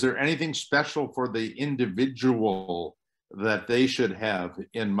 Is there anything special for the individual that they should have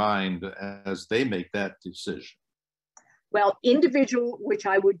in mind as they make that decision? Well, individual, which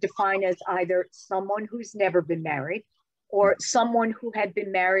I would define as either someone who's never been married or someone who had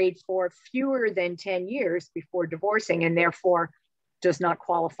been married for fewer than 10 years before divorcing and therefore does not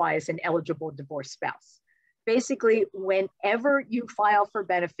qualify as an eligible divorce spouse. Basically, whenever you file for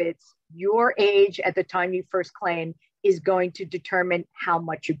benefits, your age at the time you first claim is going to determine how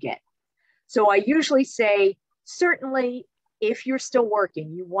much you get. So I usually say, certainly, if you're still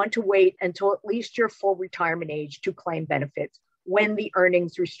working, you want to wait until at least your full retirement age to claim benefits when the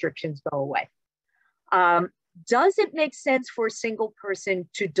earnings restrictions go away. Does it make sense for a single person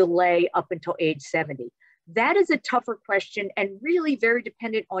to delay up until age 70? That is a tougher question and really very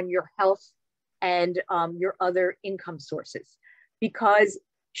dependent on your health and your other income sources. Because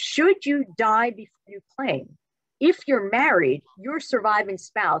should you die before you claim, if you're married, your surviving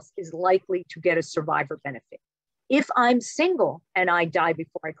spouse is likely to get a survivor benefit. If I'm single and I die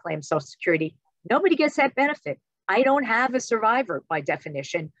before I claim Social Security, nobody gets that benefit. I don't have a survivor by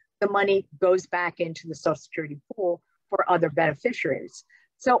definition. The money goes back into the Social Security pool for other beneficiaries.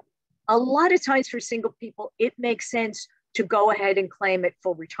 So a lot of times for single people, it makes sense to go ahead and claim at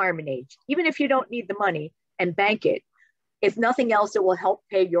full retirement age, even if you don't need the money, and bank it. If nothing else, it will help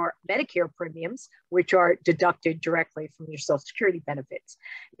pay your Medicare premiums, which are deducted directly from your Social Security benefits.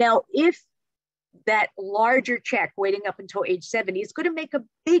 Now, if that larger check waiting up until age 70 is going to make a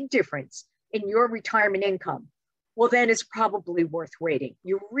big difference in your retirement income, well, then it's probably worth waiting.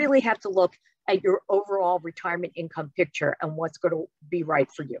 You really have to look at your overall retirement income picture and what's going to be right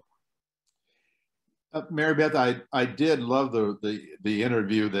for you. Mary Beth, I did love the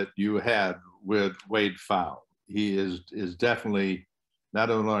interview that you had with Wade Pfau. He is definitely, not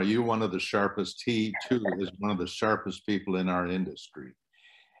only are you one of the sharpest, he too is one of the sharpest people in our industry.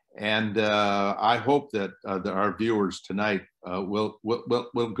 And I hope that our viewers tonight will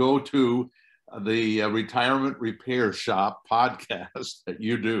go to the Retirement Repair Shop podcast that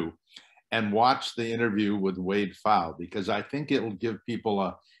you do and watch the interview with Wade Pfau, because I think it will give people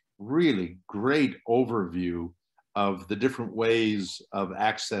a really great overview of the different ways of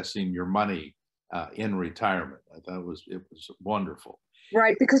accessing your money in retirement. I thought it was wonderful.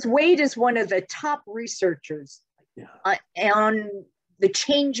 Right, because Wade is one of the top researchers on the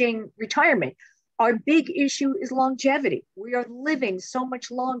changing retirement. Our big issue is longevity. We are living so much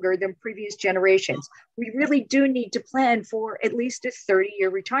longer than previous generations. We really do need to plan for at least a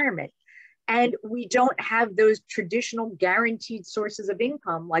 30-year retirement. And we don't have those traditional guaranteed sources of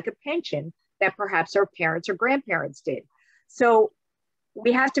income like a pension that perhaps our parents or grandparents did. So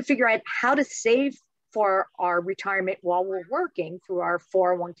we have to figure out how to save for our retirement while we're working through our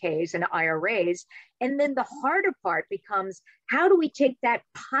 401ks and IRAs. And then the harder part becomes, how do we take that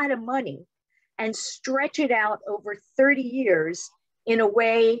pot of money and stretch it out over 30 years in a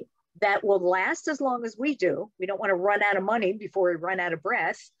way that will last as long as we do? We don't want to run out of money before we run out of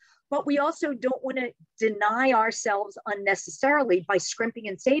breath, but we also don't want to deny ourselves unnecessarily by scrimping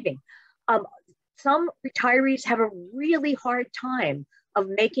and saving. Some retirees have a really hard time of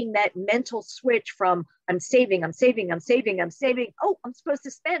making that mental switch from I'm saving, I'm saving, I'm saving, I'm saving. Oh, I'm supposed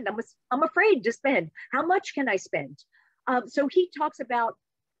to spend. I'm afraid to spend. How much can I spend? So he talks about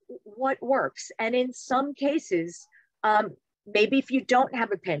what works. And in some cases, maybe if you don't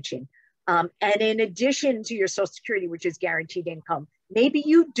have a pension, and in addition to your Social Security, which is guaranteed income, maybe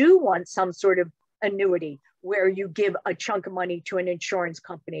you do want some sort of annuity where you give a chunk of money to an insurance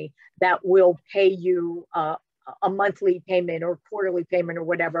company that will pay you a monthly payment or quarterly payment or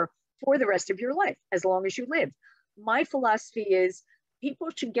whatever for the rest of your life, as long as you live. My philosophy is people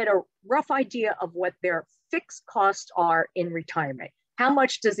should get a rough idea of what their fixed costs are in retirement. How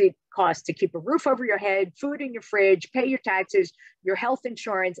much does it cost to keep a roof over your head, food in your fridge, pay your taxes, your health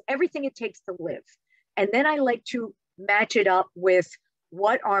insurance, everything it takes to live? And then I like to match it up with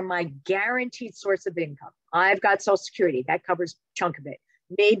what are my guaranteed source of income. I've got Social Security, that covers a chunk of it.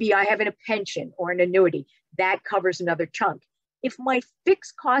 Maybe I have a pension or an annuity, that covers another chunk. If my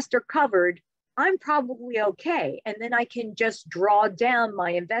fixed costs are covered, I'm probably okay. And then I can just draw down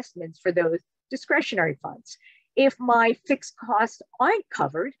my investments for those discretionary funds. If my fixed costs aren't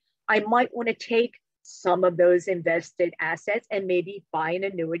covered, I might want to take some of those invested assets and maybe buy an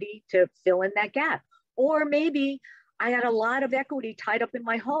annuity to fill in that gap. Or maybe I had a lot of equity tied up in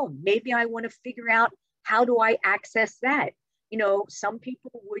my home. Maybe I want to figure out, how do I access that? You know, some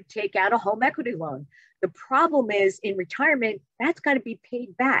people would take out a home equity loan. The problem is in retirement, that's got to be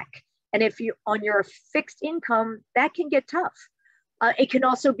paid back. And if you're on your fixed income, that can get tough. It can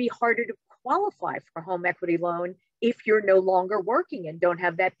also be harder to qualify for a home equity loan if you're no longer working and don't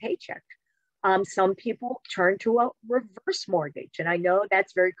have that paycheck. Some people turn to a reverse mortgage. And I know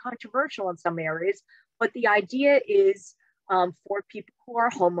that's very controversial in some areas, but the idea is for people who are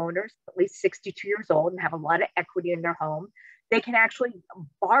homeowners, at least 62 years old and have a lot of equity in their home, they can actually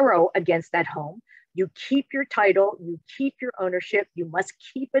borrow against that home. You keep your title, you keep your ownership, you must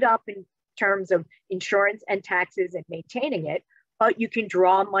keep it up in terms of insurance and taxes and maintaining it, but you can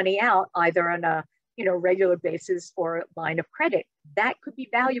draw money out either on a regular basis or line of credit. That could be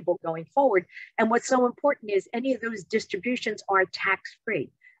valuable going forward. And what's so important is any of those distributions are tax-free.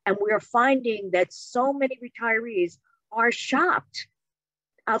 And we're finding that so many retirees are shocked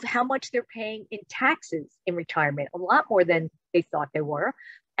of how much they're paying in taxes in retirement, a lot more than they thought they were.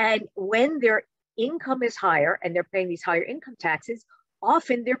 And when their income is higher and they're paying these higher income taxes,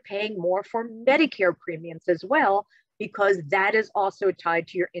 often they're paying more for Medicare premiums as well, because that is also tied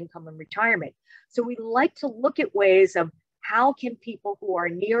to your income in retirement. So we like to look at ways of how can people who are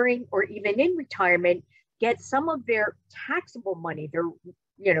nearing or even in retirement get some of their taxable money,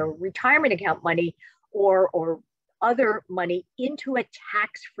 their retirement account money or other money into a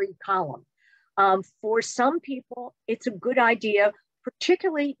tax-free column. For some people, it's a good idea,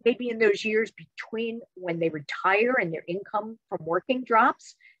 particularly maybe in those years between when they retire and their income from working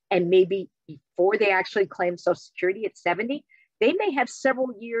drops, and maybe before they actually claim Social Security at 70, they may have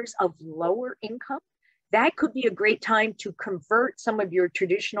several years of lower income. That could be a great time to convert some of your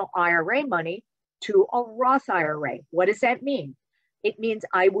traditional IRA money to a Roth IRA. What does that mean? It means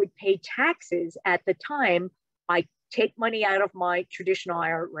I would pay taxes at the time I take money out of my traditional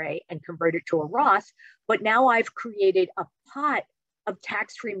IRA and convert it to a Roth, but now I've created a pot of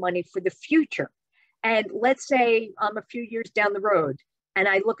tax-free money for the future. And let's say I'm a few years down the road and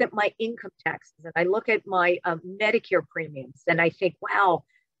I look at my income taxes and I look at my Medicare premiums and I think, wow,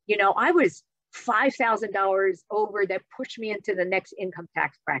 I was $5,000 over, that pushed me into the next income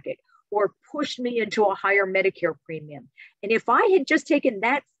tax bracket or pushed me into a higher Medicare premium. And if I had just taken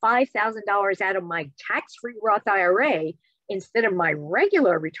that $5,000 out of my tax-free Roth IRA instead of my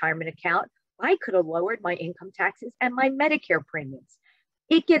regular retirement account, I could have lowered my income taxes and my Medicare premiums.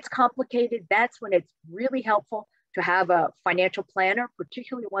 It gets complicated. That's when it's really helpful to have a financial planner,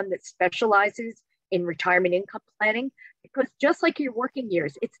 particularly one that specializes in retirement income planning, because just like your working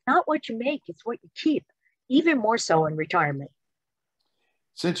years, it's not what you make, it's what you keep, even more so in retirement.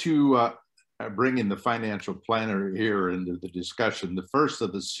 Since you bring in the financial planner here into the discussion, the first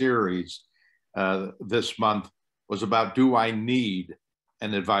of the series this month was about, do I need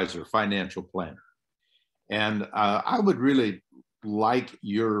an advisor, financial planner? And I would really like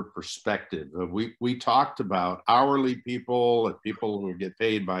your perspective. We talked about hourly people and people who get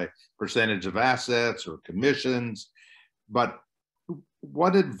paid by percentage of assets or commissions, but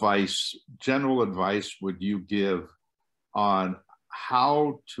what advice, general advice, would you give on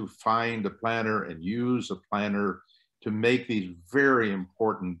how to find a planner and use a planner to make these very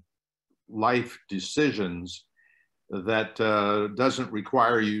important life decisions that doesn't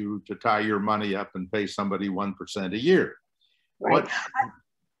require you to tie your money up and pay somebody 1% a year? Right.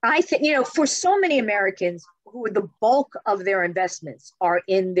 I think, you know, for so many Americans who the bulk of their investments are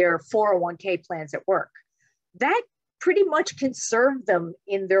in their 401k plans at work, that pretty much can serve them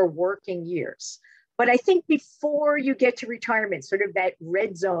in their working years. But I think before you get to retirement, sort of that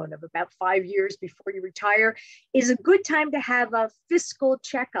red zone of about 5 years before you retire, is a good time to have a fiscal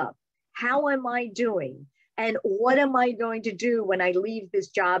checkup. How am I doing? And what am I going to do when I leave this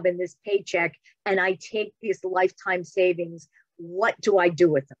job and this paycheck and I take these lifetime savings? What do I do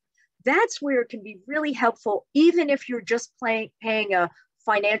with them? That's where it can be really helpful, even if you're just paying a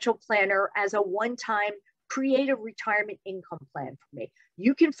financial planner as a one-time creative retirement income plan for me.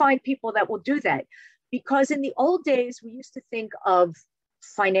 You can find people that will do that, because in the old days, we used to think of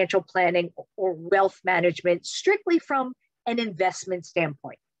financial planning or wealth management strictly from an investment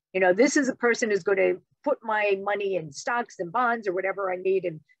standpoint. You know, this is a person who's going to put my money in stocks and bonds or whatever I need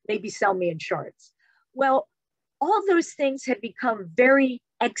and maybe sell me insurance. Well, all those things have become very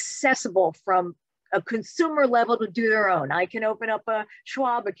accessible from a consumer level to do their own. I can open up a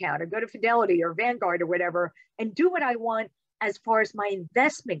Schwab account or go to Fidelity or Vanguard or whatever and do what I want as far as my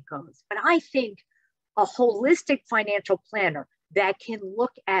investment goes. But I think a holistic financial planner that can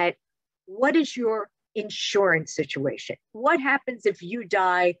look at what is your insurance situation? What happens if you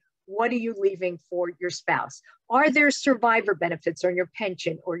die? What are you leaving for your spouse? Are there survivor benefits on your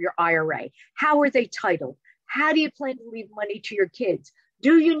pension or your IRA? How are they titled? How do you plan to leave money to your kids?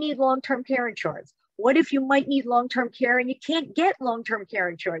 Do you need long-term care insurance? What if you might need long-term care and you can't get long-term care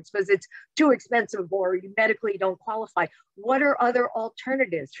insurance because it's too expensive or you medically don't qualify? What are other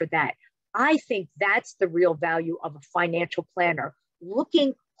alternatives for that? I think that's the real value of a financial planner,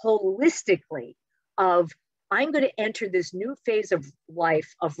 looking holistically of, I'm going to enter this new phase of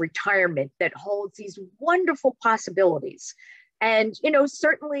life of retirement that holds these wonderful possibilities. And, you know,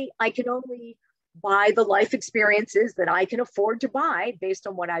 certainly I can only buy the life experiences that I can afford to buy based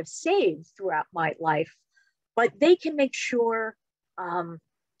on what I've saved throughout my life, but they can make sure all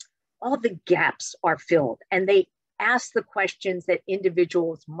the gaps are filled and they ask the questions that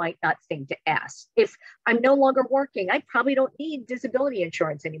individuals might not think to ask. If I'm no longer working, I probably don't need disability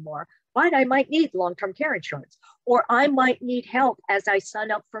insurance anymore, but I might need long-term care insurance, or I might need help as I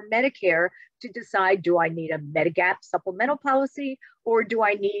sign up for Medicare to decide, do I need a Medigap supplemental policy, or do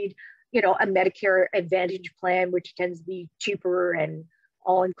I need, you know, a Medicare Advantage plan, which tends to be cheaper and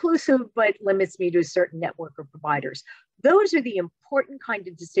all-inclusive, but limits me to a certain network of providers. Those are the important kind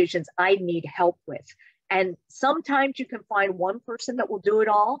of decisions I need help with. And sometimes you can find one person that will do it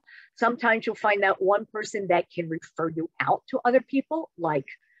all. Sometimes you'll find that one person that can refer you out to other people, like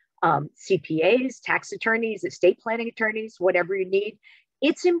CPAs, tax attorneys, estate planning attorneys, whatever you need.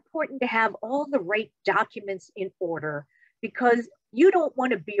 It's important to have all the right documents in order, because you don't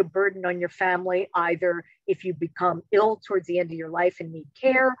want to be a burden on your family, either if you become ill towards the end of your life and need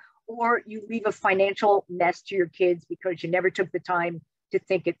care, or you leave a financial mess to your kids because you never took the time to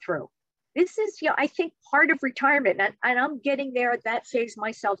think it through. This is, you know, I think, part of retirement, and I'm getting there at that phase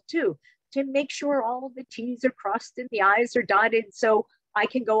myself too, to make sure all of the T's are crossed and the I's are dotted, so I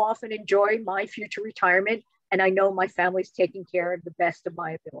can go off and enjoy my future retirement, and I know my family's taking care of the best of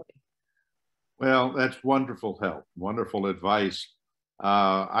my ability. Well, that's wonderful help, wonderful advice.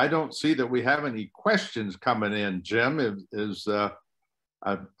 I don't see that we have any questions coming in. Jim, there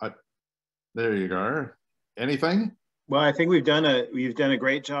you go. Anything? Well, I think we've done a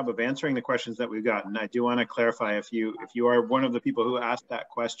great job of answering the questions that we've gotten. I do want to clarify, if you are one of the people who asked that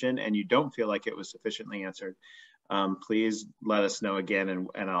question and you don't feel like it was sufficiently answered, please let us know again,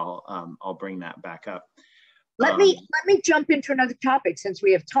 and I'll bring that back up. Let me jump into another topic since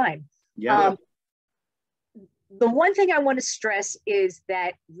we have time. Yeah. The one thing I want to stress is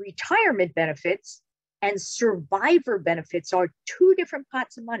that retirement benefits and survivor benefits are two different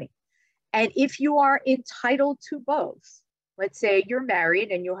pots of money. And if you are entitled to both, let's say you're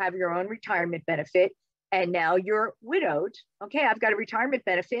married and you'll have your own retirement benefit, and now you're widowed. Okay, I've got a retirement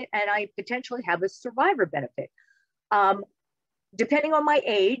benefit and I potentially have a survivor benefit. Depending on my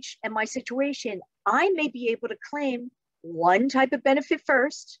age and my situation, I may be able to claim one type of benefit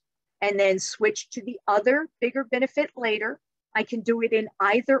first and then switch to the other bigger benefit later. I can do it in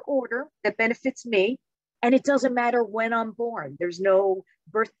either order that benefits me. And it doesn't matter when I'm born. There's no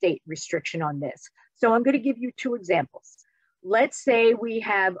birth date restriction on this. So I'm going to give you two examples. Let's say we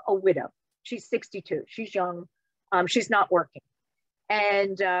have a widow. She's 62. She's young. She's not working.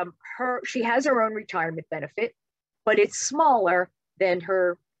 And she has her own retirement benefit, but it's smaller than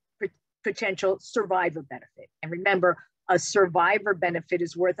her potential survivor benefit. And remember, a survivor benefit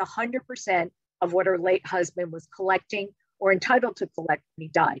is worth 100% of what her late husband was collecting or entitled to collect when he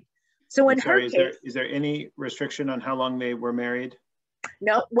died. So in her case, is there any restriction on how long they were married?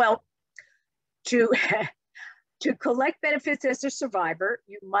 No, well, to collect benefits as a survivor,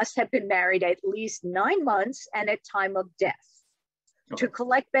 you must have been married at least 9 months and at time of death. Okay. To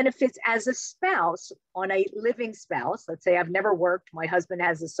collect benefits as a spouse on a living spouse, let's say I've never worked, my husband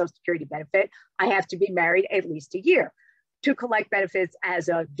has a Social Security benefit, I have to be married at least a year. To collect benefits as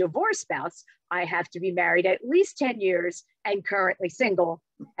a divorced spouse, I have to be married at least 10 years and currently single.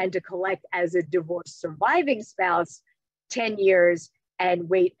 And to collect as a divorced surviving spouse, 10 years and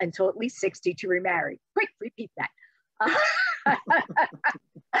wait until at least 60 to remarry. Quick, repeat that.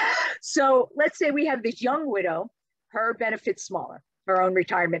 So let's say we have this young widow, her benefit's smaller, her own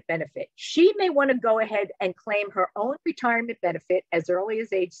retirement benefit. She may want to go ahead and claim her own retirement benefit as early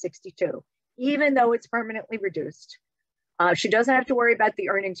as age 62, even though it's permanently reduced. She doesn't have to worry about the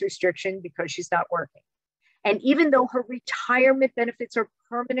earnings restriction because she's not working. And even though her retirement benefits are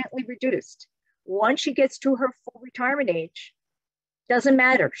permanently reduced, once she gets to her full retirement age, doesn't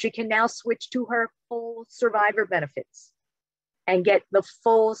matter. She can now switch to her full survivor benefits and get the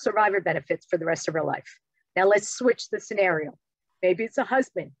full survivor benefits for the rest of her life. Now let's switch the scenario. Maybe it's a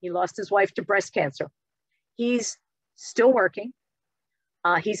husband. He lost his wife to breast cancer. He's still working.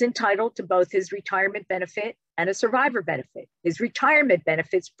 He's entitled to both his retirement benefit and a survivor benefit. His retirement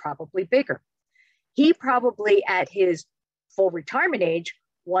benefit's probably bigger. He probably at his full retirement age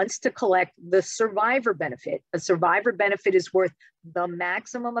wants to collect the survivor benefit. A survivor benefit is worth the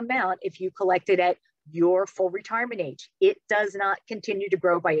maximum amount if you collect it at your full retirement age. It does not continue to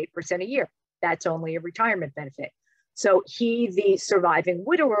grow by 8% a year. That's only a retirement benefit. So he, the surviving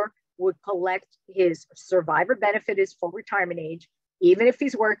widower, would collect his survivor benefit at his full retirement age, even if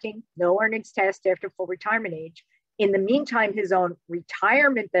he's working, no earnings test after full retirement age. In the meantime, his own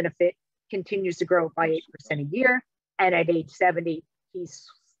retirement benefit continues to grow by 8% a year. And at age 70, he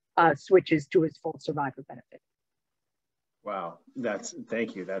switches to his full survivor benefit. Wow,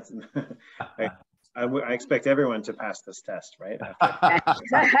 thank you. That's, I expect everyone to pass this test, right?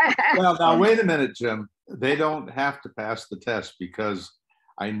 Well, now wait a minute, Jim. They don't have to pass the test because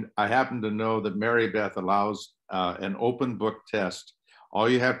I happen to know that Mary Beth allows an open book test. All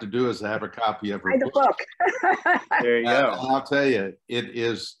you have to do is have a copy of her book. There you go. And I'll tell you, it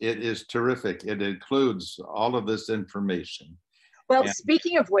is terrific. It includes all of this information. Well,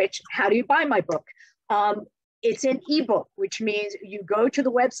 speaking of which, how do you buy my book? It's an ebook, which means you go to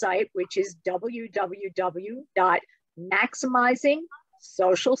the website, which is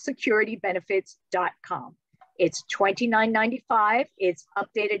www.maximizingsocialsecuritybenefits.com. It's $29.95. It's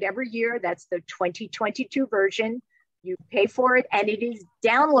updated every year. That's the 2022 version. You pay for it and it is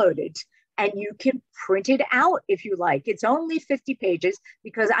downloaded and you can print it out if you like. It's only 50 pages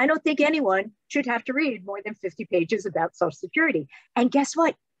because I don't think anyone should have to read more than 50 pages about Social Security. And guess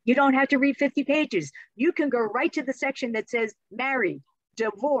what? You don't have to read 50 pages. You can go right to the section that says married,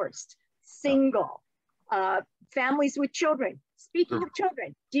 divorced, single, families with children. Speaking of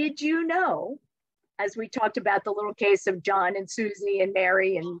children, did you know, as we talked about the little case of John and Susie and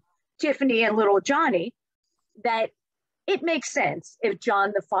Mary and Tiffany and little Johnny, that it makes sense if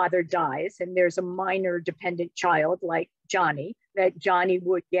John the father dies and there's a minor dependent child like Johnny, that Johnny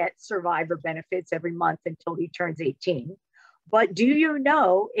would get survivor benefits every month until he turns 18. But do you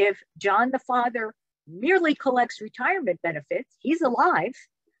know if John the father merely collects retirement benefits, he's alive,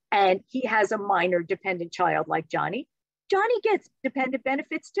 and he has a minor dependent child like Johnny, Johnny gets dependent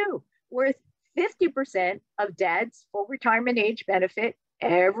benefits too, worth 50% of dad's full retirement age benefit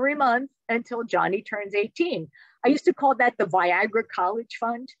every month until Johnny turns 18. I used to call that the Viagra College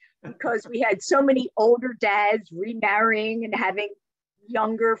Fund because we had so many older dads remarrying and having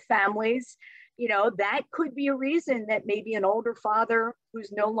younger families. You know, that could be a reason that maybe an older father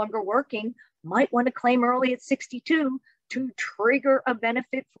who's no longer working might want to claim early at 62 to trigger a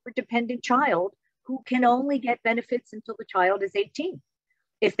benefit for a dependent child who can only get benefits until the child is 18.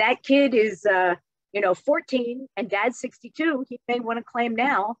 If that kid is, 14 and dad's 62, he may want to claim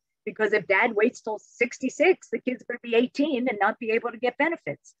now, because if dad waits till 66, the kid's going to be 18 and not be able to get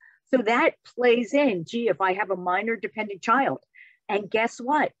benefits. So that plays in, gee, if I have a minor dependent child, and guess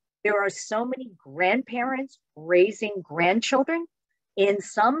what? There are so many grandparents raising grandchildren. In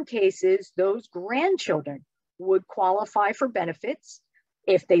some cases, those grandchildren would qualify for benefits.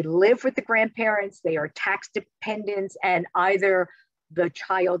 If they live with the grandparents, they are tax dependents, and either the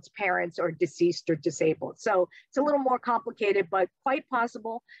child's parents are deceased or disabled. So it's a little more complicated, but quite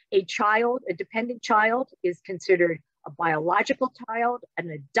possible. A dependent child is considered a biological child, an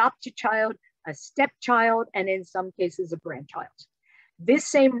adopted child, a stepchild, and in some cases, a grandchild. This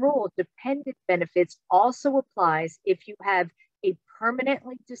same rule, dependent benefits, also applies if you have a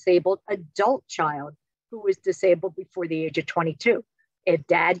permanently disabled adult child who was disabled before the age of 22. If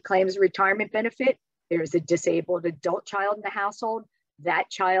dad claims a retirement benefit, there's a disabled adult child in the household, that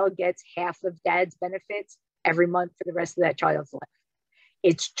child gets half of dad's benefits every month for the rest of that child's life.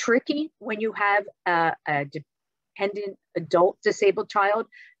 It's tricky when you have a dependent adult disabled child,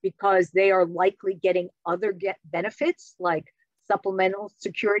 because they are likely getting other benefits like supplemental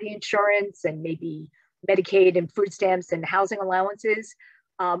security insurance and maybe Medicaid and food stamps and housing allowances.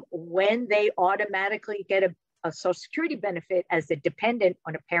 When they automatically get a Social Security benefit as a dependent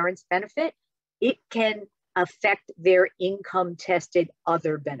on a parent's benefit, it can affect their income tested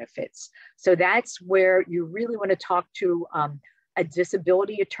other benefits. So that's where you really want to talk to a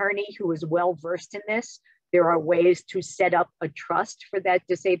disability attorney who is well versed in this. There are ways to set up a trust for that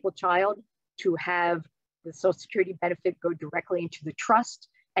disabled child to have the Social Security benefit go directly into the trust,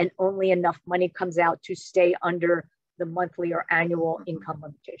 and only enough money comes out to stay under the monthly or annual income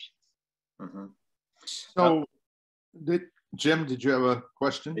limitations. Mm-hmm. So, Jim, did you have a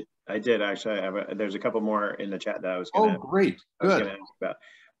question? I did actually. There's a couple more in the chat that I was going to. Oh, great! Good. Ask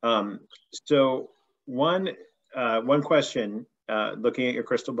about. So one question. Looking at your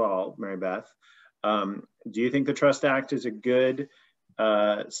crystal ball, Mary Beth, do you think the Trust Act is a good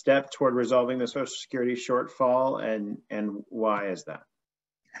step toward resolving the Social Security shortfall, and why is that?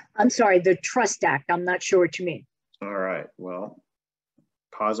 I'm sorry, the Trust Act. I'm not sure what you mean. All right. Well,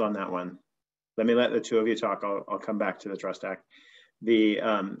 pause on that one. Let me let the two of you talk. I'll come back to the Trust Act. The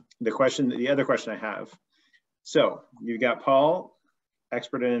other question I have. So you've got Paul,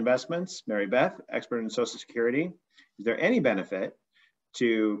 expert in investments, Mary Beth, expert in Social Security. Is there any benefit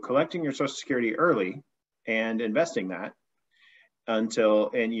to collecting your Social Security early and investing that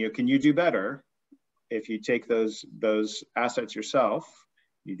can you do better if you take those assets yourself?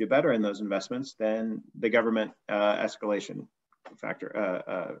 You do better in those investments than the government escalation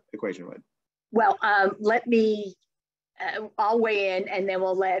factor equation would. Well, I'll weigh in, and then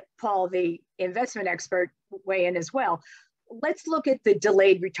we'll let Paul, the investment expert, weigh in as well. Let's look at the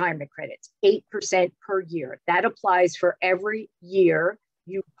delayed retirement credits, 8% per year. That applies for every year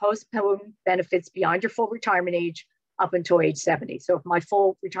you postpone benefits beyond your full retirement age up until age 70. So if my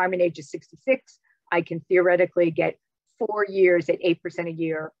full retirement age is 66, I can theoretically get 4 years at 8% a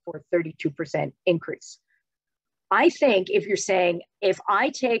year for 32% increase. I think if you're saying, if I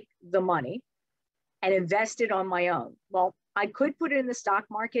take the money and invest it on my own, well, I could put it in the stock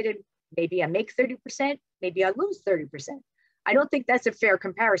market and maybe I make 30%, maybe I lose 30%. I don't think that's a fair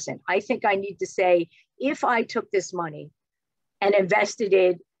comparison. I think I need to say, if I took this money and invested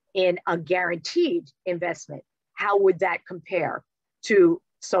it in a guaranteed investment, how would that compare to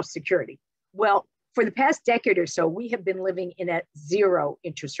Social Security? Well, for the past decade or so, we have been living in a zero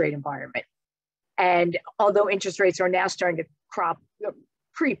interest rate environment. And although interest rates are now starting to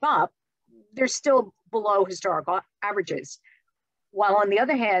creep up, they're still below historical averages. While on the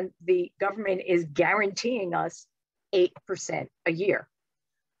other hand, the government is guaranteeing us 8% a year.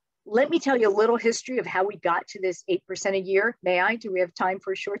 Let me tell you a little history of how we got to this 8% a year. May I? Do we have time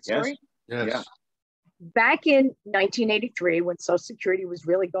for a short story? Yes. Yeah. Back in 1983, when Social Security was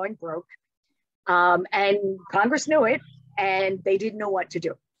really going broke, and Congress knew it, and they didn't know what to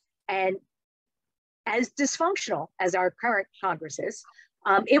do. And as dysfunctional as our current Congress is,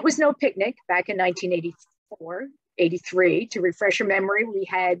 it was no picnic back in 1984, 83. To refresh your memory, we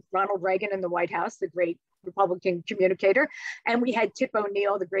had Ronald Reagan in the White House, the great Republican communicator, and we had Tip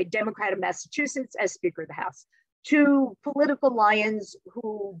O'Neill, the great Democrat of Massachusetts, as Speaker of the House. Two political lions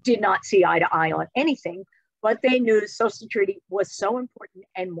who did not see eye to eye on anything, but they knew Social Security was so important,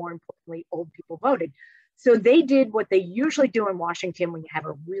 and more importantly, old people voted. So they did what they usually do in Washington when you have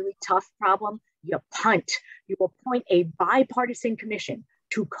a really tough problem. You punt. You appoint a bipartisan commission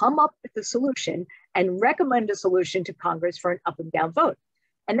to come up with the solution, and recommend a solution to Congress for an up and down vote.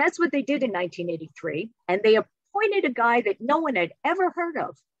 And that's what they did in 1983. And they appointed a guy that no one had ever heard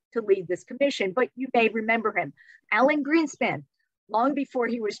of to lead this commission, but you may remember him, Alan Greenspan. Long before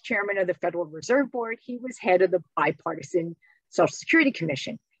he was chairman of the Federal Reserve Board, he was head of the bipartisan Social Security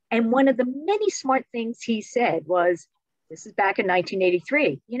Commission. And one of the many smart things he said was, this is back in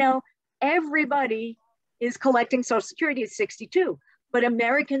 1983, you know, everybody is collecting Social Security at 62, but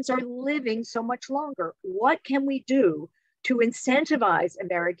Americans are living so much longer. What can we do to incentivize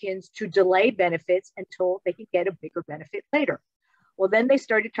Americans to delay benefits until they can get a bigger benefit later? Well, then they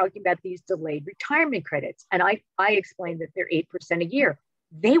started talking about these delayed retirement credits. And I explained that they're 8% a year.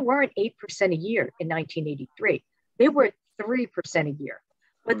 They weren't 8% a year in 1983. They were 3% a year.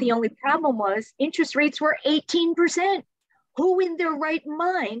 But the only problem was interest rates were 18%. Who in their right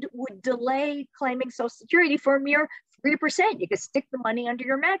mind would delay claiming Social Security for a mere 3%? You could stick the money under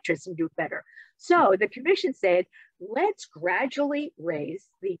your mattress and do better. So the commission said, let's gradually raise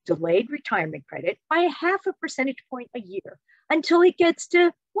the delayed retirement credit by 0.5 percentage point a year until it gets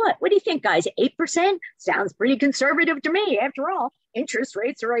to what? What do you think, guys? 8%? Sounds pretty conservative to me. After all, interest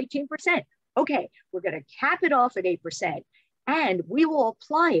rates are 18%. Okay, we're going to cap it off at 8%, and we will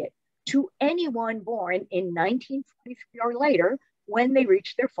apply it to anyone born in 1943 or later when they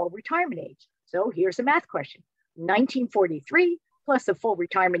reach their full retirement age. So here's a math question. 1943 plus the full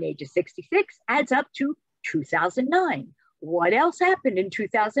retirement age of 66 adds up to 2009. What else happened in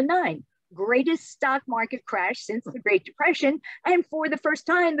 2009? Greatest stock market crash since the Great Depression. And for the first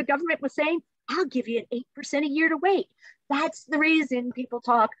time, the government was saying, I'll give you an 8% a year to wait. That's the reason people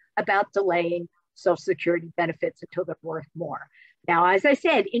talk about delaying Social Security benefits until they're worth more. Now, as I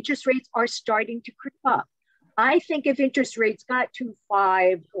said, interest rates are starting to creep up. I think if interest rates got to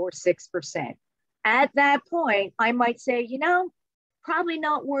 5 or 6%, at that point, I might say, you know, probably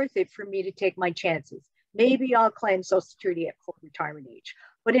not worth it for me to take my chances. Maybe I'll claim Social Security at full retirement age.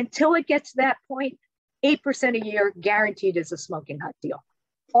 But until it gets to that point, 8% a year guaranteed is a smoking hot deal.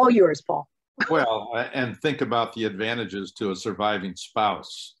 All yours, Paul. Well, and think about the advantages to a surviving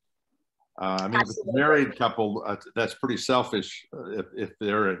spouse. I mean, with a married couple, that's pretty selfish if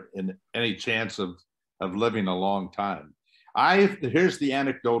they're in any chance of living a long time. Here's the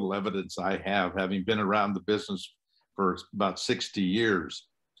anecdotal evidence I have, having been around the business for about 60 years.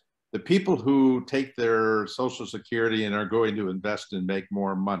 The people who take their Social Security and are going to invest and make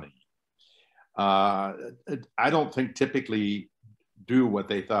more money, I don't think typically do what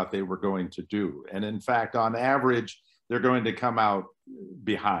they thought they were going to do. And in fact, on average, they're going to come out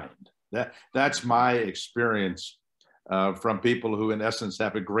behind. That's my experience from people who, in essence,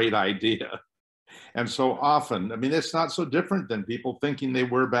 have a great idea. And so often, I mean, it's not so different than people thinking they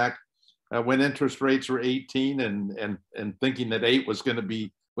were back when interest rates were 18 and thinking that 8 was going to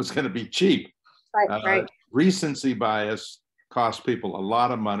be cheap. Right. Recency bias costs people a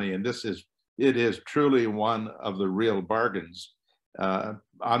lot of money, and it is truly one of the real bargains.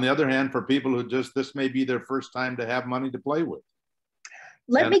 On the other hand, for people who this may be their first time to have money to play with.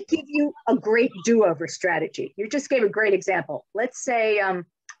 Let me give you a great do-over strategy. You just gave a great example. Let's say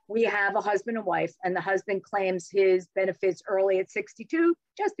we have a husband and wife, and the husband claims his benefits early at 62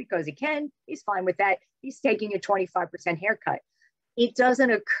 just because he can. He's fine with that. He's taking a 25% haircut. It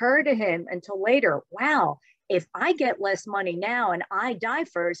doesn't occur to him until later, wow, if I get less money now and I die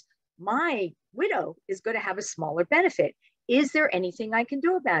first, my widow is going to have a smaller benefit. Is there anything I can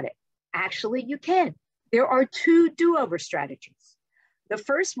do about it? Actually, you can. There are 2 do-over strategies. The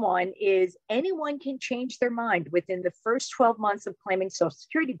first one is anyone can change their mind within the first 12 months of claiming Social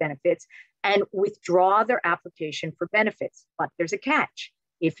Security benefits and withdraw their application for benefits. But there's a catch.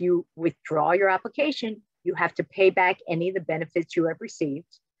 If you withdraw your application, you have to pay back any of the benefits you have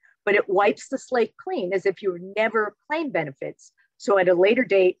received, but it wipes the slate clean as if you never claimed benefits. So at a later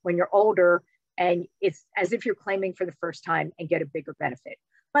date, when you're older, and it's as if you're claiming for the first time and get a bigger benefit.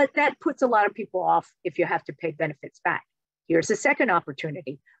 But that puts a lot of people off if you have to pay benefits back. Here's a second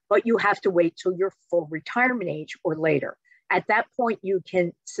opportunity, but you have to wait till your full retirement age or later. At that point, you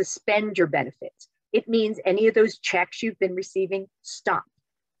can suspend your benefits. It means any of those checks you've been receiving stop.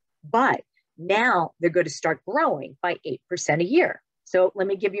 But now they're going to start growing by 8% a year. So let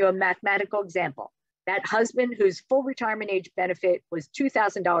me give you a mathematical example. That husband whose full retirement age benefit was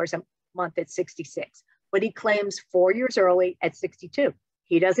 $2,000 a month at 66, but he claims 4 years early at 62.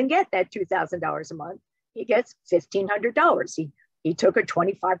 He doesn't get that $2,000 a month. He gets $1,500. He took a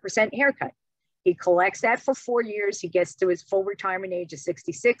 25% haircut. He collects that for 4 years. He gets to his full retirement age of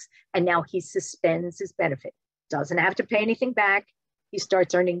 66, and now he suspends his benefit. Doesn't have to pay anything back. He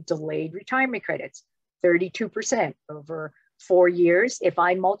starts earning delayed retirement credits, 32% over 4 years, if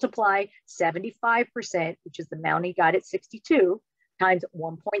I multiply 75%, which is the amount he got at 62, times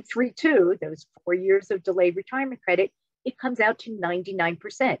 1.32, those 4 years of delayed retirement credit, it comes out to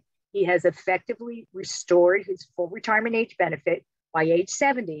 99%. He has effectively restored his full retirement age benefit by age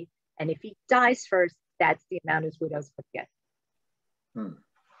 70. And if he dies first, that's the amount his widow's would get.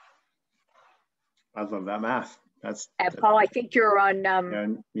 I love that math. That's Paul, I think you're on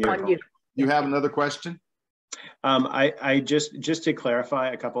mute. You have another question? I just to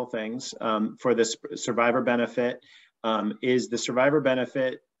clarify a couple of things for this survivor benefit. Is the survivor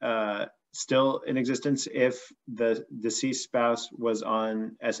benefit still in existence if the deceased spouse was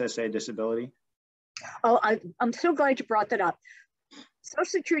on SSA disability? Oh, I'm so glad you brought that up. Social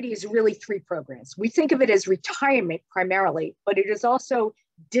Security is really 3 programs. We think of it as retirement primarily, but it is also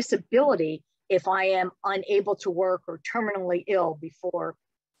disability if I am unable to work or terminally ill before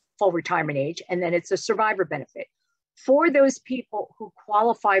full retirement age, and then it's a survivor benefit. For those people who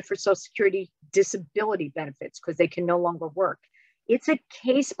qualify for Social Security disability benefits because they can no longer work, it's a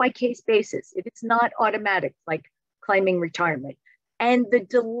case-by-case basis. It's not automatic like claiming retirement. And the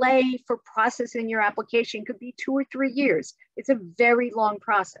delay for processing your application could be 2 or 3 years. It's a very long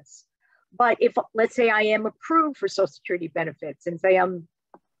process. But if, let's say I am approved for Social Security benefits and say I'm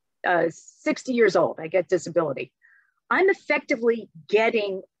 60 years old, I get disability, I'm effectively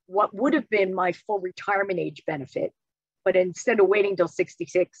getting what would have been my full retirement age benefit, but instead of waiting till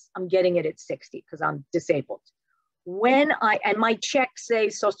 66, I'm getting it at 60 because I'm disabled. And my checks say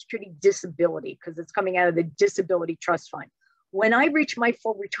Social Security disability because it's coming out of the disability trust fund. When I reach my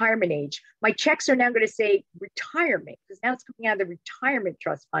full retirement age, my checks are now going to say retirement because now it's coming out of the retirement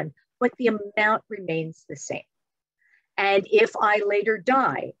trust fund, but the amount remains the same. And if I later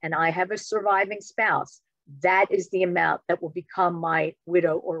die and I have a surviving spouse, that is the amount that will become my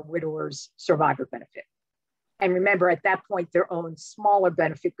widow or widower's survivor benefit. And remember, at that point, their own smaller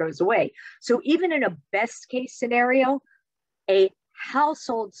benefit goes away. So even in a best case scenario, a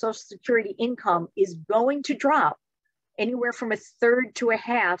household Social Security income is going to drop anywhere from 1/3 to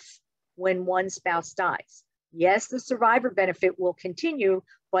 1/2 when one spouse dies. Yes, the survivor benefit will continue,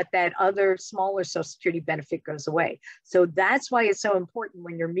 but that other smaller Social Security benefit goes away. So that's why it's so important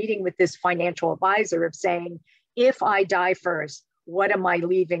when you're meeting with this financial advisor of saying, if I die first, what am I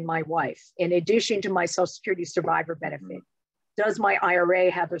leaving my wife? In addition to my Social Security survivor benefit, does my IRA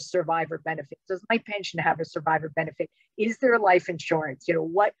have a survivor benefit? Does my pension have a survivor benefit? Is there life insurance? You know,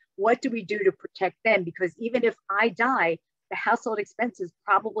 what do we do to protect them? Because even if I die, the household expenses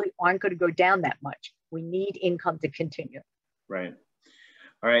probably aren't going to go down that much. We need income to continue. Right.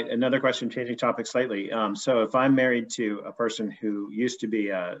 All right, another question, changing topic slightly. So if I'm married to a person who used to be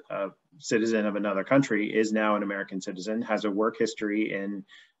a citizen of another country, is now an American citizen, has a work history in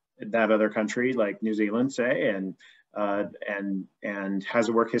that other country, like New Zealand, say, and has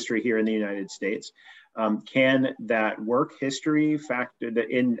a work history here in the United States, can that work history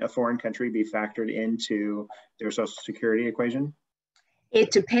in a foreign country be factored into their Social Security equation? It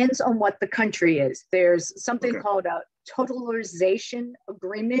depends on what the country is. There's something called a totalization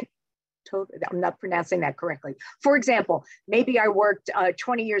agreement. I'm not pronouncing that correctly. For example, maybe I worked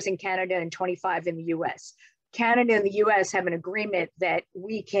 20 years in Canada and 25 in the US. Canada and the US have an agreement that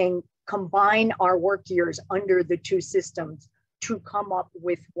we can combine our work years under the 2 systems to come up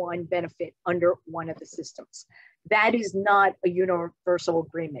with one benefit under one of the systems. That is not a universal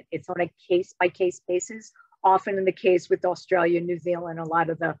agreement. It's on a case-by-case basis, often in the case with Australia, New Zealand, a lot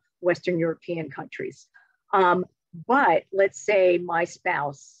of the Western European countries. But let's say my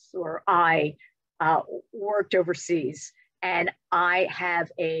spouse or I worked overseas and I have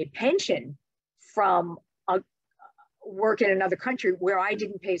a pension from work in another country where I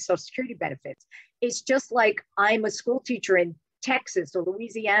didn't pay Social Security benefits. It's just like I'm a school teacher in Texas or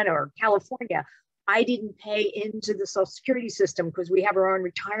Louisiana or California. I didn't pay into the Social Security system because we have our own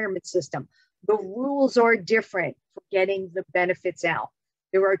retirement system. The rules are different for getting the benefits out.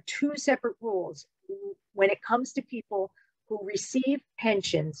 There are 2 separate rules when it comes to people who receive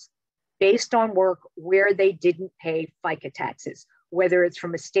pensions based on work where they didn't pay FICA taxes, whether it's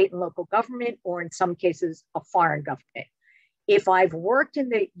from a state and local government or in some cases, a foreign government. If I've worked in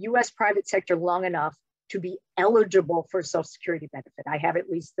the US private sector long enough to be eligible for Social Security benefit, I have at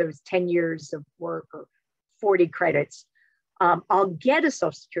least those 10 years of work or 40 credits, I'll get a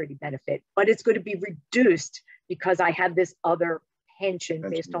Social Security benefit, but it's going to be reduced because I have this other pension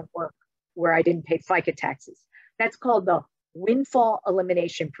based on work where I didn't pay FICA taxes. That's called the windfall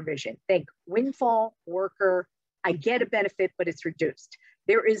elimination provision. Think windfall worker, I get a benefit, but it's reduced.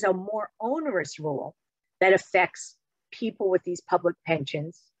 There is a more onerous rule that affects people with these public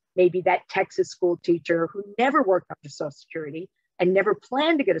pensions maybe that Texas school teacher who never worked under Social Security and never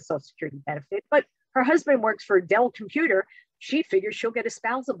planned to get a Social Security benefit, but her husband works for Dell Computer. She figures she'll get a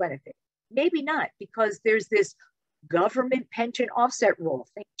spousal benefit. Maybe not, because there's this government pension offset rule,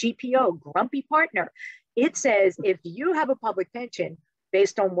 think GPO, grumpy partner. It says if you have a public pension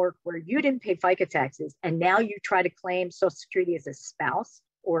based on work where you didn't pay FICA taxes, and now you try to claim Social Security as a spouse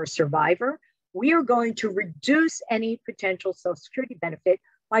or a survivor, we are going to reduce any potential Social Security benefit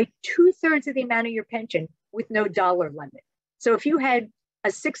by 2/3 of the amount of your pension with no dollar limit. So if you had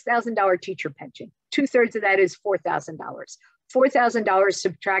a $6,000 teacher pension, 2/3 of that is $4,000. $4,000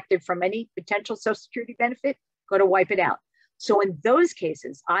 subtracted from any potential Social Security benefit, go to wipe it out. So in those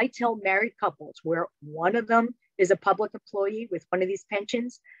cases, I tell married couples where one of them is a public employee with one of these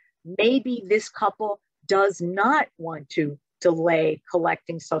pensions, maybe this couple does not want to delay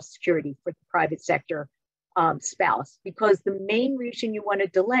collecting Social Security for the private sector spouse, because the main reason you want to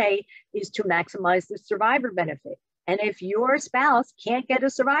delay is to maximize the survivor benefit. And if your spouse can't get a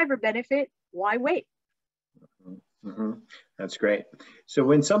survivor benefit, why wait? Mm-hmm. That's great. So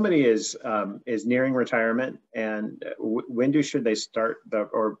when somebody is nearing retirement, and when should they start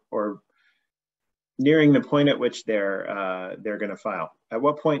or nearing the point at which they're going to file? At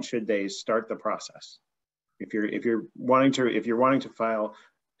what point should they start the process? If you're wanting to file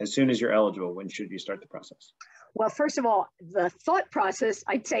as soon as you're eligible, when should you start the process? Well, first of all, the thought process,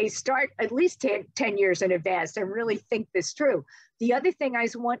 I'd say start at least 10 years in advance and really think this through. The other thing I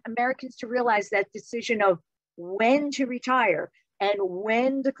want Americans to realize, that decision of when to retire and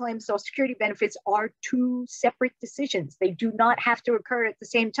when to claim Social Security benefits are two separate decisions. They do not have to occur at the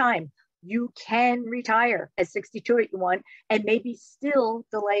same time. You can retire at 62 if you want, and maybe still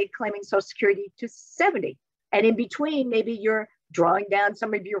delay claiming Social Security to 70. And in between, maybe you're drawing down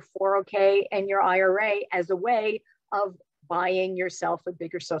some of your 401k and your IRA as a way of buying yourself a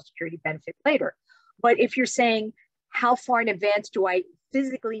bigger Social Security benefit later. But if you're saying, how far in advance do I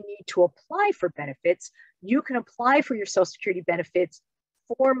physically need to apply for benefits? You can apply for your Social Security benefits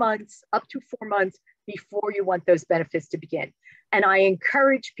 4 months, up to 4 months before you want those benefits to begin. And I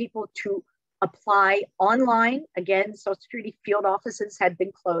encourage people to apply online. Again, Social Security field offices have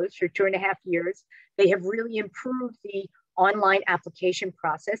been closed for 2.5 years. They have really improved the online application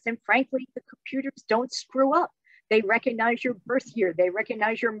process. And frankly, the computers don't screw up. They recognize your birth year. They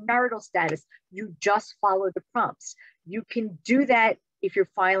recognize your marital status. You just follow the prompts. You can do that if you're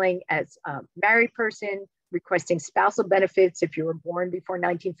filing as a married person, requesting spousal benefits if you were born before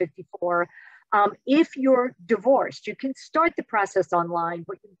 1954. If you're divorced, you can start the process online,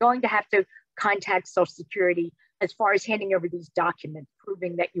 but you're going to have to contact Social Security as far as handing over these documents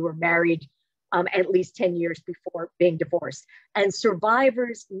proving that you were married at least 10 years before being divorced. And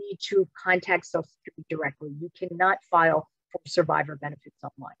survivors need to contact Social Security directly. You cannot file for survivor benefits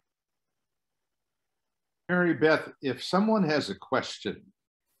online. Mary Beth, if someone has a question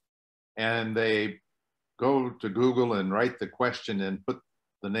and they go to Google and write the question and put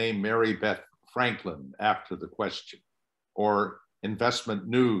the name Mary Beth Franklin after the question, or Investment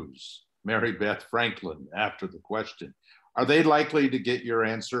News, Mary Beth Franklin after the question, are they likely to get your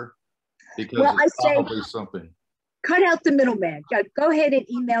answer? Because well, it's probably something. Cut out the middleman. Go ahead and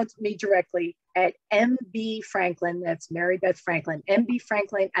email me directly at mbfranklin, that's Mary Beth Franklin,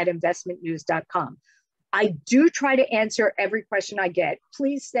 mbfranklin@investmentnews.com. I do try to answer every question I get.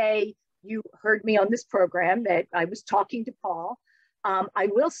 Please say you heard me on this program, that I was talking to Paul. I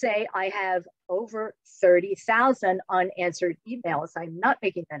will say I have over 30,000 unanswered emails. I'm not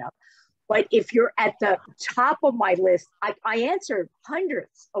making that up. But if you're at the top of my list, I answer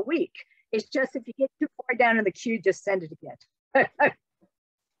hundreds a week. It's just if you get too far down in the queue, just send it again.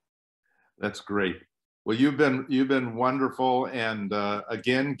 That's great. Well, you've been wonderful, and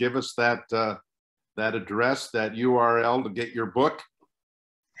again, give us that that address, that URL to get your book.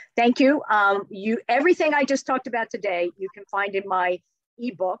 Thank you. Everything I just talked about today, you can find in my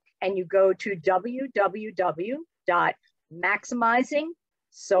ebook, and you go to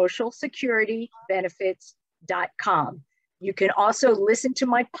www.maximizingsocialsecuritybenefits.com. You can also listen to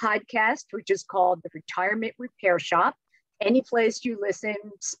my podcast, which is called The Retirement Repair Shop. Any place you listen,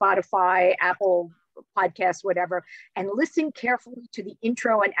 Spotify, Apple Podcasts, whatever, and listen carefully to the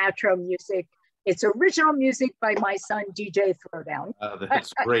intro and outro music. It's original music by my son, DJ Throwdown.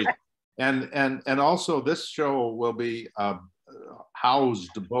 That's great. And also this show will be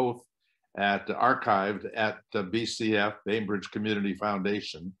housed both archived at BCF, Bainbridge Community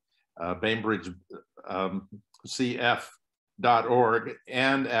Foundation, BainbridgeCF.org,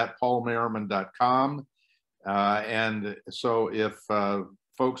 and at paulmerriman.com. And so if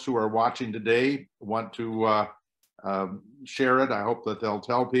folks who are watching today want to share it. I hope that they'll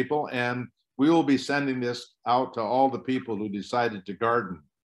tell people. And we will be sending this out to all the people who decided to garden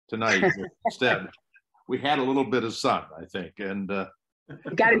tonight instead. We had a little bit of sun, I think. And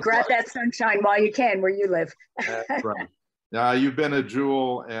you got to grab that sunshine while you can where you live. that's right. You've been a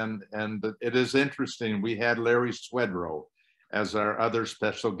jewel, and it is interesting. We had Larry Swedroe as our other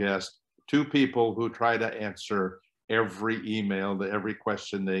special guest, two people who try to answer every email, every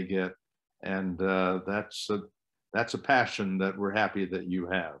question they get. And that's a passion that we're happy that you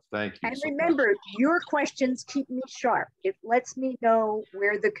have. Thank you. And remember, your questions keep me sharp. It lets me know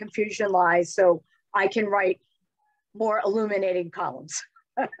where the confusion lies so I can write more illuminating columns.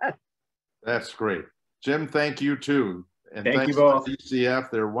 That's great. Jim, thank you too. And thank you to both. DCF.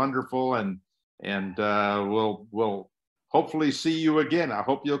 They're wonderful, and we'll hopefully see you again. I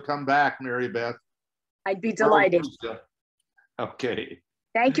hope you'll come back, Mary Beth. I'd be delighted. Okay.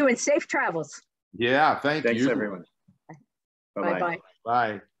 Thank you, and safe travels. Yeah, thanks you. Thanks, everyone. Bye-bye.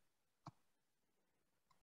 Bye.